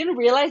I didn't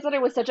realize that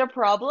it was such a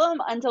problem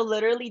until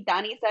literally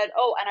Danny said,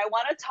 "Oh, and I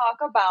want to talk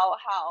about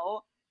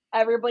how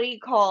everybody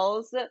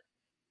calls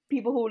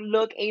people who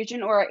look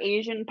Asian or are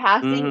Asian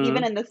passing,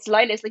 even Mm-hmm. in the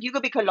slightest. Like, you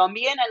could be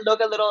Colombian and look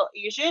a little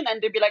Asian,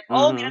 and they'd be like,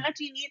 'Oh, mira Mm-hmm. la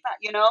chinita,'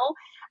 you know?"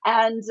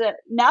 And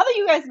now that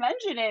you guys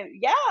mention it,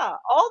 yeah,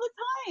 all the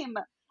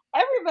time.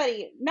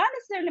 Everybody, not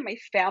necessarily my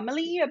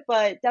family,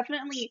 but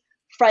definitely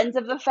friends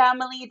of the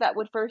family that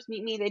would first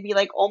meet me, they'd be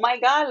like, "Oh my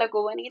God, la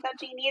cubanita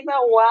chinita,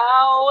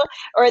 wow."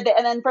 And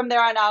then from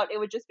there on out, it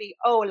would just be,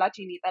 "Oh, la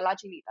chinita, la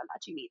chinita, la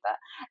chinita."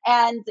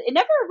 And it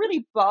never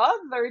really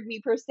bothered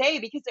me per se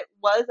because it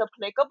was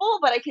applicable,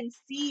 but I can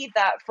see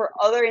that for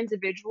other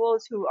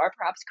individuals who are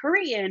perhaps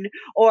Korean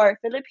or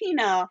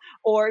Filipina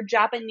or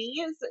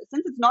Japanese,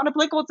 since it's not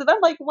applicable to them,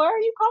 like, why are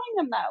you calling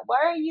them that? Why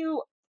are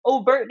you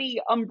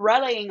overtly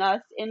umbrellaing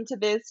us into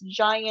this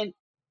giant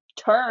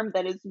term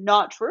that is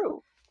not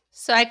true.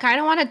 So I kind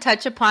of want to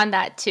touch upon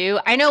that too.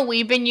 I know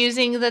we've been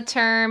using the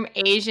term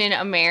Asian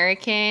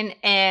American,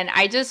 and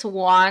I just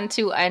want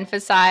to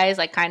emphasize,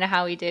 like, kind of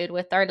how we did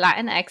with our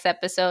Latinx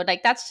episode.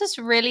 Like, that's just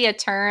really a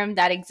term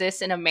that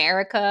exists in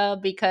America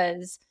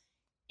because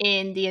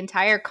in the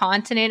entire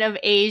continent of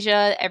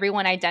Asia,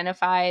 everyone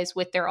identifies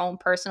with their own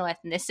personal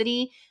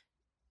ethnicity,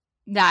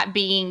 that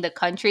being the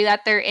country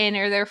that they're in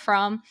or they're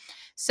from.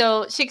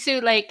 So,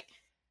 Shiksu, like,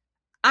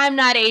 I'm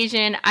not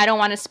Asian. I don't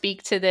want to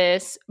speak to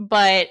this,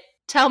 but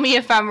tell me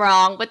if I'm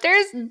wrong, but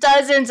there's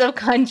dozens of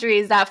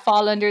countries that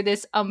fall under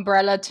this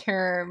umbrella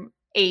term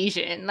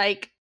Asian.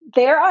 Like,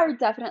 there are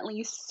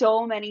definitely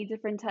so many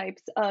different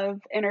types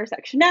of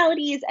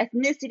intersectionalities,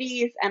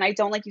 ethnicities, and I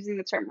don't like using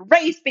the term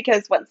race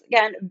because, once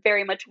again,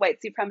 very much white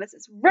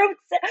supremacist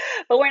roots,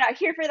 but we're not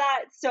here for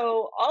that.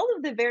 So all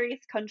of the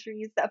various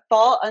countries that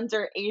fall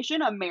under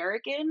Asian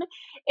American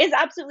is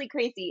absolutely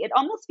crazy. It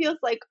almost feels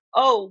like,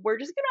 oh, we're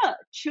just gonna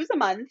choose a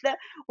month.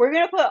 We're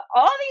gonna put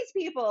all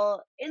these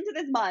people into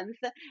this month,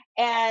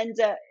 and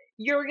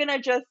you're gonna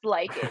just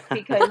like it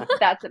because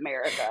that's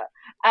America.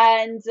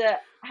 And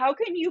how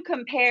can you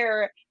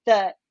compare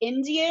the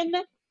Indian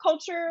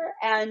culture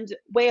and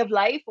way of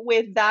life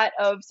with that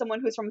of someone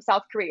who's from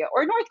South Korea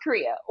or North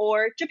Korea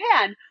or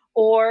Japan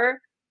or,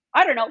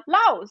 I don't know,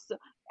 Laos?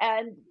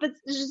 And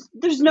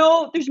there's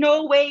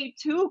no way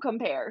to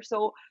compare.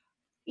 So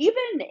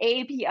even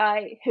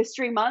API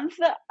History Month,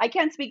 I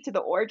can't speak to the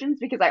origins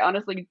because I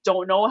honestly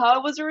don't know how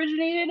it was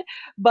originated,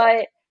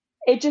 but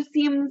it just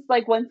seems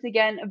like, once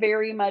again, a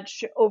very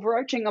much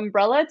overarching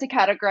umbrella to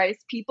categorize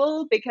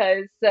people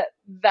because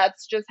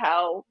that's just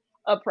how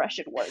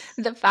oppression works.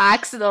 the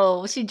facts,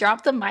 though. She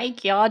dropped the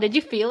mic, y'all. Did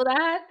you feel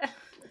that?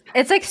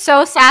 It's like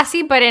so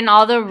sassy, but in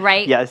all the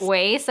right Yes.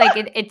 ways.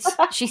 Like it's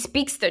she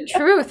speaks the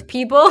truth,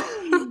 people.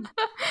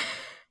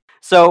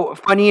 So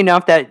funny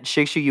enough that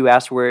Shikshu, you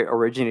asked where it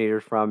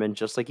originated from, and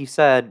just like you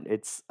said,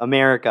 it's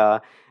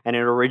America, and it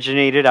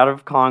originated out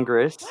of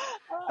Congress.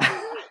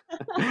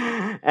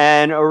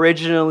 And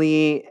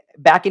originally,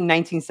 back in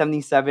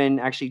 1977,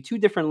 actually, two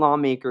different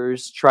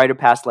lawmakers tried to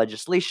pass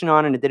legislation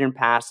on, and it didn't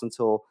pass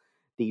until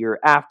the year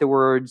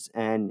afterwards.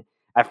 And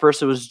at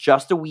first, it was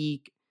just a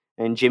week,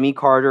 and Jimmy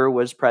Carter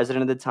was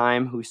president at the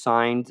time who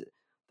signed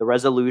the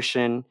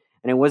resolution.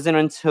 And it wasn't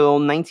until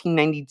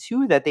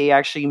 1992 that they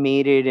actually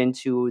made it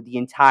into the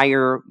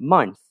entire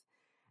month.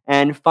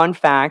 And fun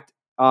fact,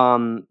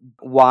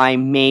 why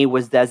May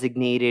was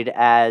designated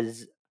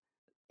as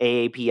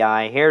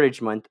AAPI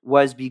Heritage Month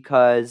was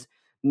because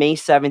May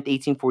 7th,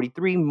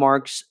 1843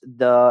 marks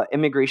the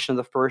immigration of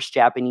the first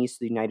Japanese to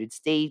the United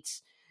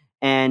States.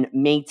 And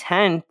May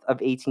 10th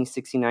of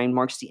 1869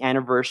 marks the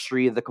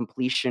anniversary of the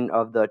completion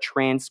of the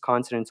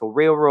Transcontinental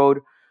Railroad,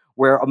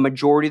 where a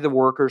majority of the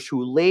workers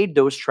who laid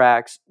those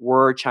tracks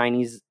were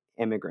Chinese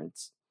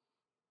immigrants.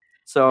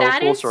 So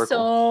That full is circle.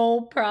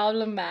 so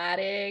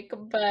problematic,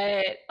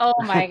 but oh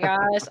my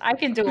gosh, I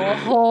can do a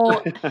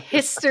whole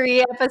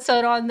history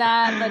episode on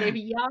that. But if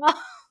y'all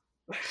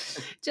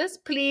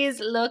just please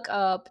look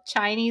up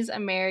Chinese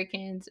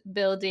Americans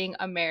building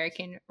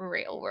American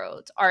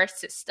railroads, our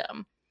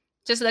system.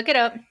 Just look it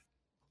up.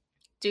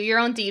 Do your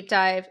own deep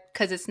dive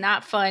because it's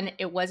not fun,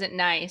 it wasn't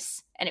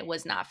nice, and it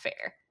was not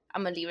fair.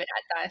 I'm going to leave it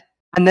at that.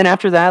 And then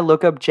after that,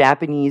 look up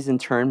Japanese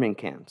internment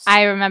camps.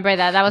 I remember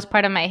that. That was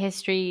part of my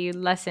history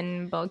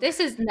lesson book.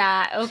 This is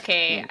not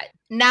okay.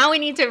 Now we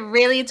need to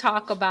really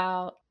talk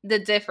about the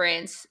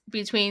difference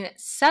between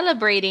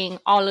celebrating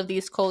all of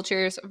these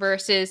cultures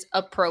versus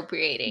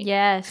appropriating.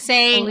 Yes.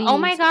 Saying, please. oh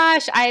my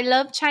gosh, I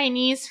love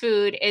Chinese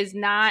food is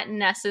not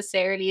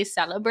necessarily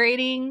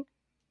celebrating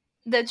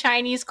the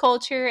Chinese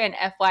culture. And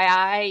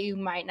FYI, you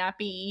might not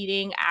be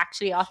eating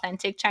actually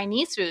authentic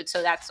Chinese food.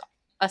 So that's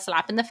a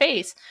slap in the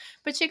face.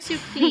 But Shiksu,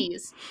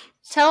 please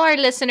tell our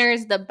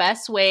listeners the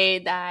best way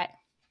that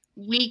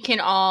we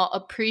can all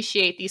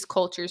appreciate these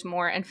cultures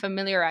more and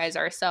familiarize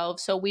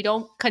ourselves so we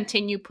don't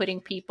continue putting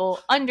people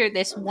under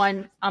this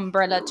one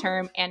umbrella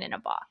term and in a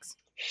box.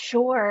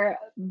 Sure.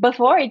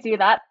 Before I do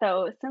that,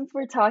 though, since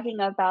we're talking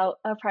about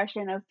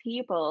oppression of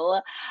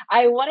people,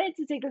 I wanted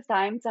to take this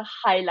time to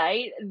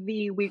highlight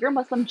the Uyghur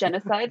Muslim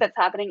genocide that's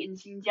happening in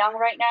Xinjiang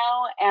right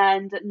now,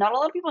 and not a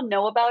lot of people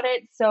know about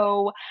it.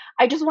 So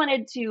I just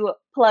wanted to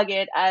plug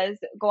it as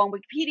go on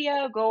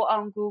Wikipedia, go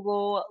on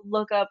Google,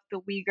 look up the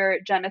Uyghur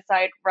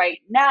genocide right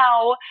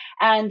now,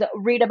 and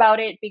read about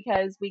it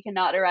because we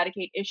cannot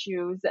eradicate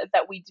issues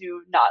that we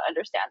do not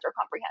understand or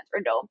comprehend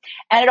or know.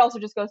 And it also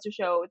just goes to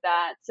show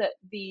that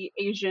the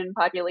Asian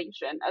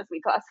population, as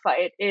we classify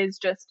it, is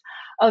just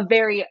a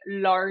very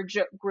large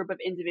group of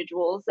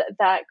individuals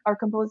that are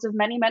composed of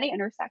many, many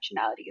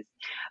intersectionalities.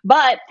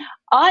 But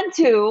on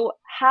to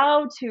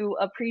how to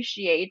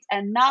appreciate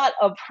and not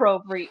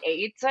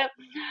appropriate,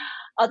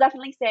 I'll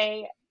definitely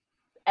say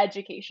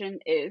education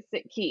is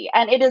key.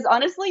 And it is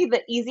honestly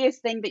the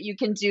easiest thing that you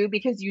can do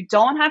because you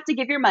don't have to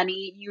give your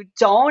money. You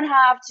don't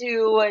have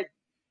to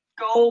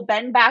go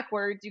bend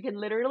backwards. You can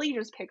literally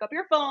just pick up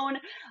your phone,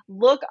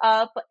 look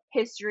up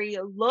history,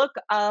 look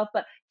up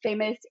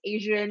famous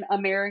Asian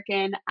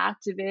American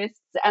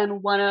activists.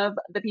 And one of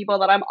the people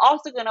that I'm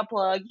also going to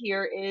plug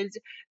here is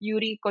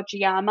Yuri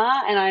Kochiyama.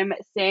 And I'm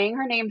saying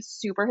her name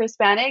super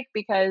Hispanic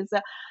because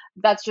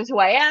that's just who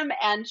I am.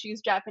 And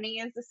she's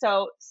Japanese.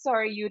 So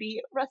sorry,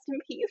 Yuri, rest in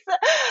peace.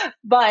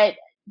 But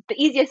the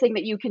easiest thing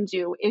that you can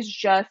do is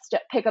just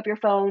pick up your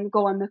phone,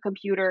 go on the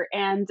computer,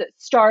 and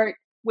start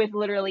with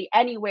literally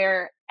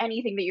anywhere,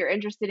 anything that you're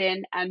interested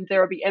in, and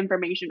there will be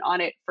information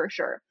on it for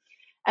sure.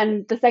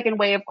 And the second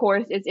way, of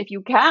course, is if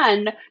you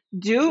can,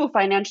 do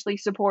financially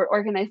support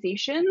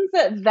organizations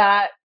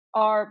that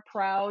are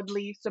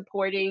proudly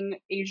supporting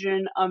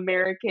Asian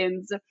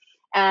Americans.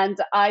 And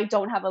I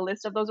don't have a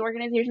list of those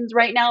organizations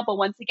right now, but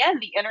once again,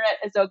 the internet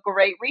is a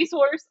great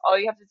resource. All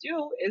you have to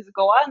do is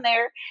go on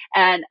there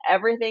and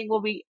everything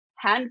will be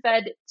hand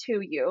fed to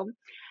you.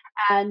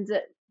 And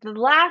the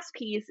last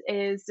piece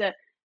is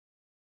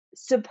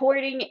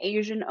supporting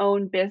Asian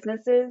owned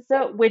businesses,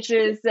 which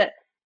is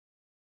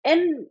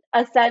in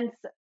a sense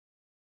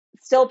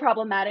still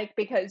problematic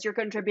because you're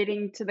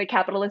contributing to the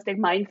capitalistic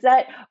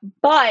mindset,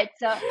 but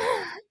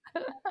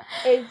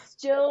it's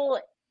still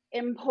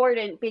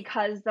important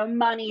because the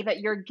money that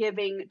you're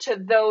giving to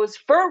those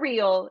for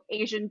real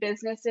Asian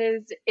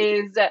businesses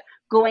is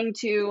going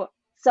to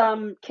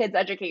some kids'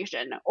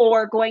 education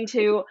or going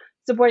to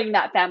supporting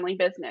that family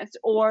business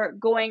or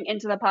going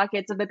into the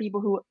pockets of the people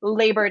who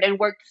labored and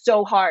worked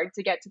so hard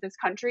to get to this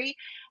country.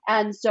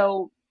 And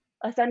so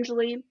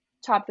essentially,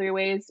 top three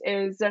ways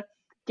is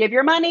give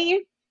your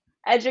money,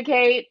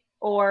 educate,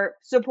 or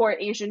support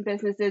Asian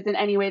businesses in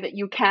any way that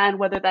you can,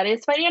 whether that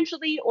is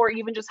financially or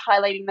even just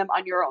highlighting them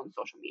on your own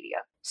social media.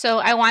 So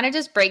I want to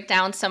just break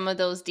down some of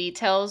those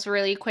details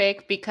really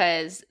quick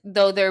because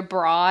though they're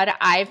broad,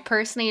 I've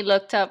personally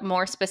looked up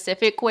more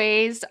specific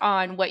ways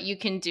on what you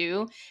can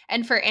do.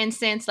 And for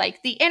instance,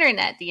 like the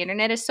internet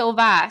is so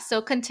vast.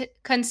 So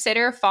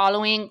consider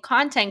following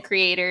content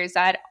creators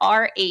that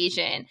are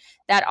Asian,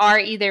 that are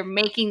either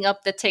making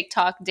up the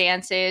TikTok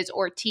dances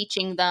or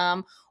teaching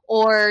them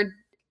or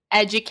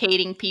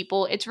educating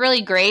people. It's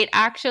really great,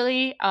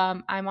 actually.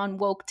 I'm on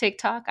woke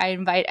TikTok. I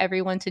invite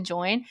everyone to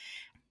join.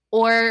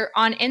 Or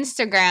on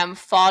Instagram,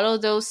 follow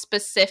those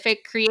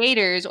specific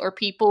creators or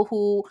people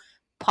who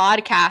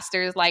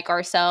podcasters like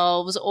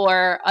ourselves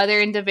or other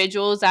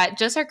individuals that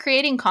just are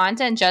creating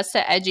content just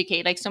to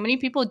educate. Like so many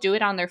people do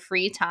it on their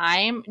free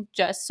time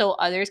just so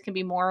others can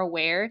be more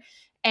aware.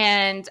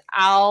 And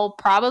I'll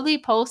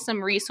probably post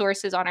some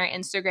resources on our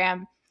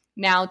Instagram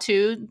now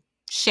too,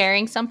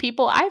 sharing some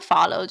people I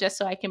follow just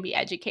so I can be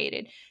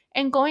educated.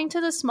 And going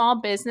to the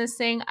small business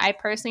thing, I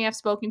personally have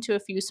spoken to a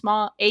few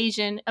small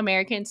Asian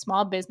American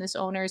small business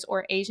owners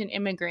or Asian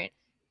immigrant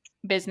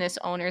business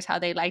owners, how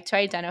they like to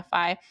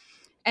identify.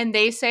 And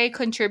they say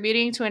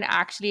contributing to an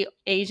actually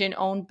Asian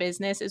owned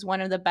business is one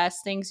of the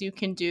best things you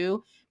can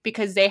do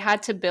because they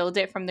had to build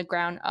it from the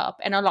ground up.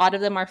 And a lot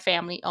of them are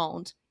family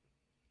owned.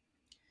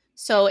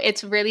 So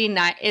it's really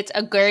not, it's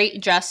a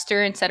great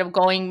gesture instead of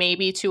going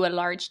maybe to a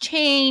large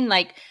chain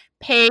like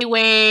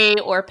Payway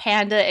or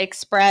Panda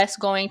Express.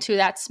 Going to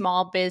that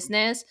small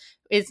business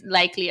is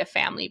likely a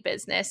family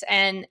business,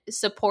 and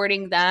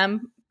supporting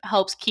them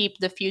helps keep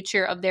the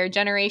future of their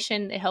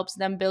generation. It helps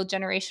them build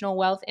generational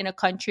wealth in a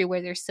country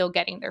where they're still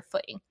getting their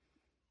footing.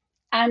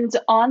 And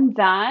on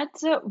that,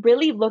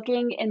 really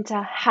looking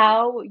into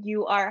how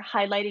you are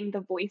highlighting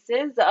the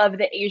voices of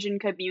the Asian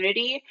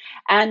community.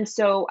 And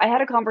so I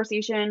had a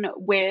conversation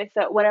with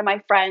one of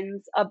my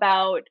friends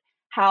about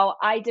how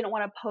I didn't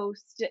want to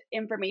post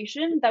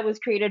information that was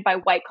created by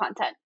white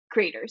content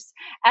creators.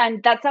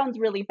 And that sounds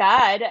really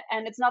bad.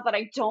 And it's not that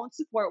I don't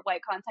support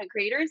white content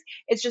creators.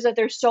 It's just that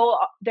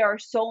there are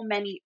so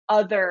many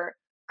other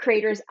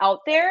creators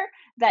out there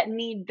that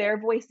need their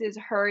voices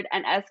heard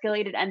and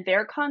escalated and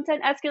their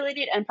content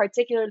escalated, and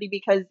particularly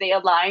because they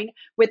align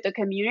with the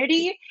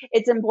community,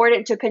 it's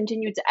important to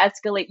continue to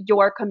escalate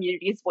your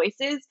community's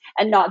voices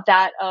and not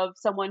that of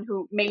someone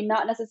who may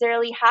not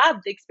necessarily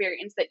have the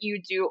experience that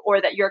you do or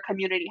that your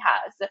community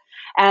has.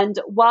 And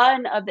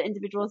one of the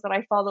individuals that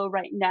I follow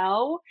right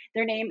now,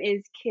 their name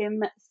is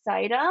Kim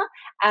Saida,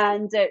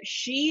 and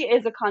she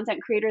is a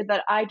content creator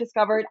that I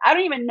discovered, I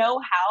don't even know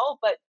how,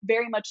 but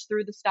very much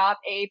through the Stop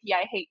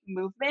AAPI Hate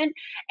movement.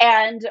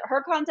 And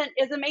her content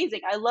is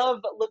amazing. I love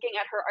looking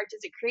at her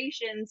artistic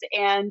creations,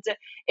 and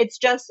it's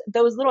just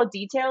those little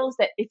details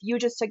that if you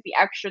just took the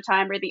extra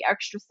time or the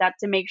extra step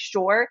to make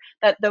sure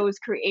that those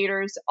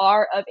creators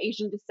are of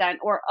Asian descent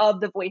or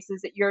of the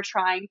voices that you're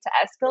trying to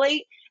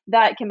escalate,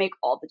 that can make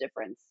all the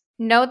difference.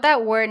 Note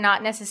that we're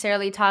not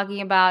necessarily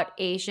talking about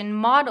Asian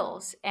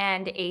models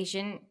and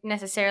Asian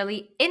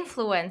necessarily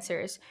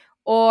influencers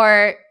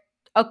or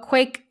a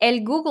quick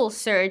Google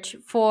search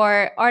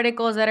for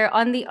articles that are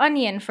on The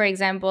Onion, for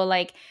example.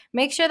 Like,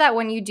 make sure that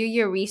when you do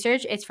your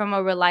research, it's from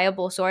a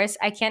reliable source.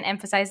 I can't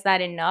emphasize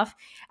that enough.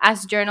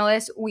 As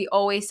journalists, we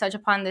always touch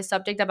upon this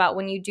subject about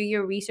when you do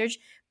your research,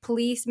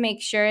 please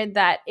make sure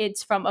that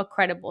it's from a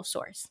credible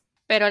source.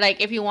 Pero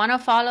like if you want to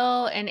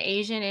follow an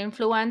Asian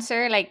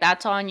influencer, like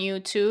that's on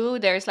you too.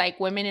 There's like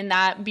women in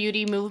that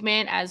beauty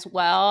movement as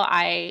well.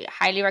 I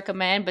highly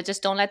recommend, but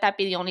just don't let that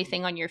be the only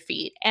thing on your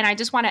feed. And I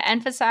just want to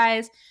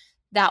emphasize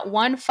that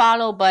one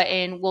follow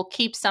button will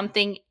keep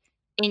something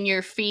in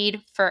your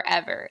feed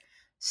forever.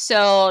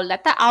 So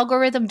let the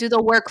algorithm do the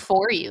work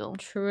for you.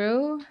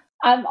 True.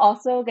 I'm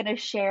also going to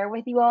share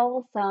with you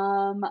all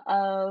some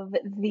of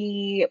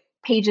the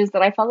pages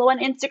that I follow on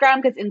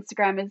Instagram, because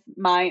Instagram is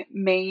my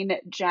main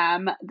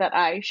jam that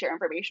I share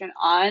information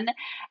on.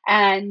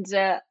 And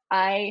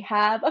I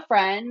have a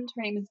friend,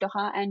 her name is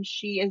Doha, and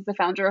she is the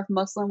founder of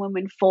Muslim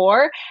Women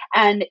For.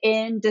 And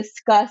in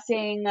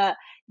discussing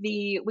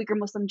the Uyghur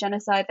Muslim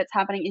genocide that's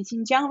happening in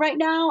Xinjiang right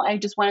now, I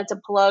just wanted to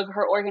plug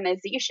her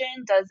organization.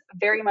 Does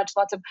very much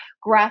lots of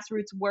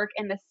grassroots work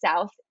in the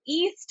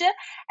Southeast,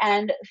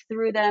 and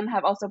through them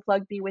have also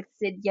plugged me with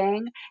Sid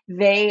Yang.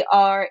 They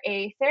are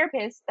a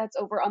therapist that's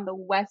over on the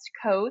West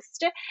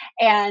Coast,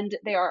 and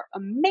they are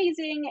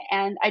amazing,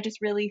 and I just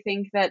really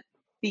think that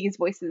these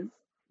voices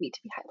need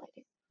to be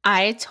highlighted.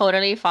 I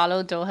totally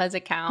follow Doha's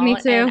account. Me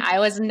too. And I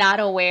was not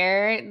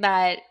aware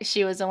that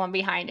she was the one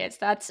behind it. So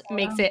that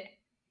makes it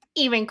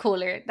even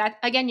cooler. That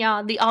again,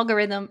 y'all, the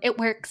algorithm, it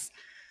works.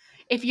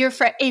 If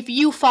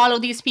you follow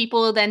these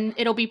people, then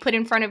it'll be put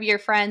in front of your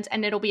friends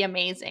and it'll be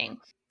amazing.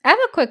 I have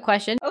a quick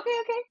question. Okay.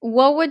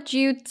 What would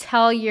you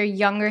tell your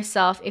younger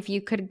self if you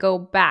could go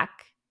back?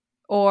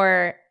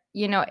 Or,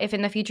 you know, if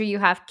in the future you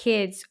have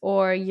kids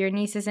or your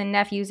nieces and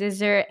nephews, is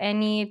there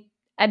any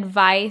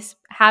advice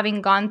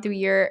having gone through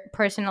your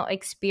personal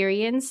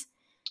experience?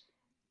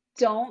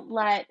 Don't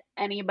let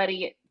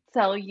anybody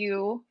tell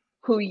you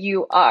who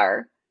you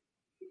are.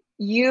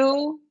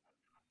 You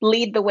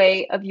lead the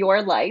way of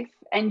your life,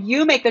 and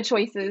you make the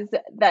choices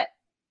that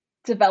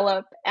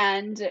develop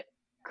and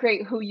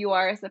create who you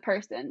are as a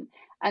person.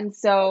 And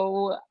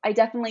so I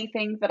definitely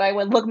think that I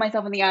would look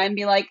myself in the eye and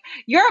be like,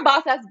 you're a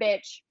boss ass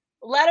bitch.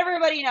 Let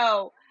everybody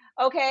know.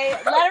 Okay?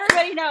 Let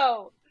everybody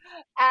know.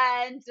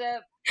 And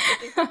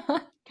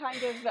kind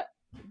of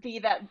be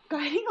that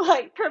guiding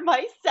light for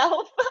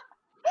myself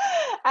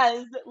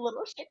as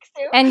little Shih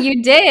Tzu. And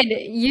you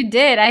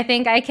did. I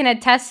think I can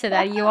attest to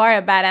that. You are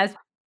a badass.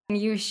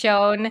 You've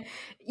shown,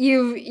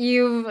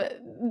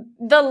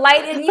 the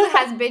light in you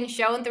has been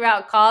shown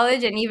throughout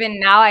college, and even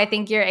now I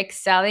think you're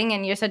excelling,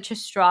 and you're such a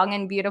strong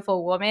and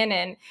beautiful woman,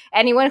 and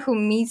anyone who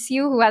meets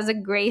you, who has the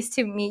grace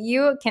to meet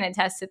you, can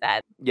attest to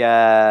that.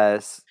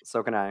 Yes,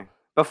 so can I.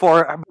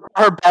 Before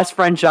her best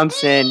friend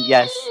jumps in,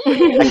 yes,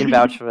 I can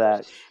vouch for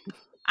that.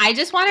 I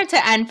just wanted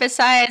to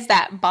emphasize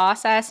that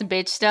boss ass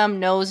bitchdom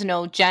knows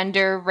no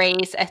gender,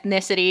 race,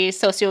 ethnicity,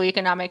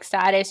 socioeconomic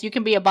status. You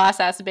can be a boss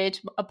ass bitch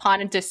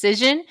upon a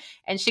decision,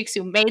 and Shih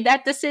Tzu made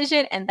that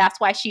decision, and that's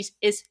why she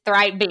is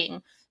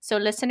thriving. So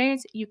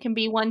listeners, you can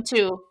be one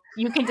too.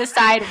 You can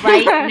decide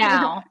right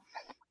now.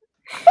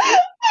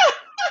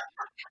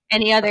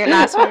 Any other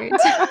last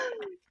words?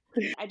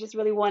 I just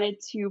really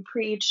wanted to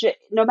preach,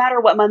 no matter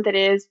what month it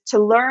is, to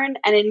learn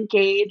and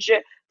engage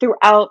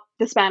throughout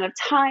the span of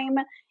time,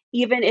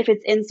 even if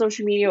it's in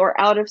social media or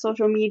out of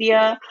social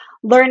media.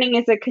 Learning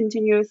is a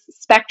continuous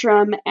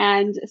spectrum,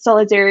 and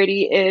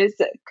solidarity is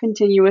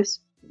continuous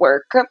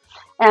work.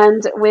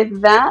 And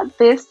with that,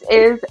 this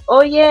is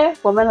哦耶，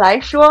我们来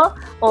说,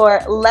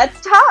 or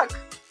let's talk.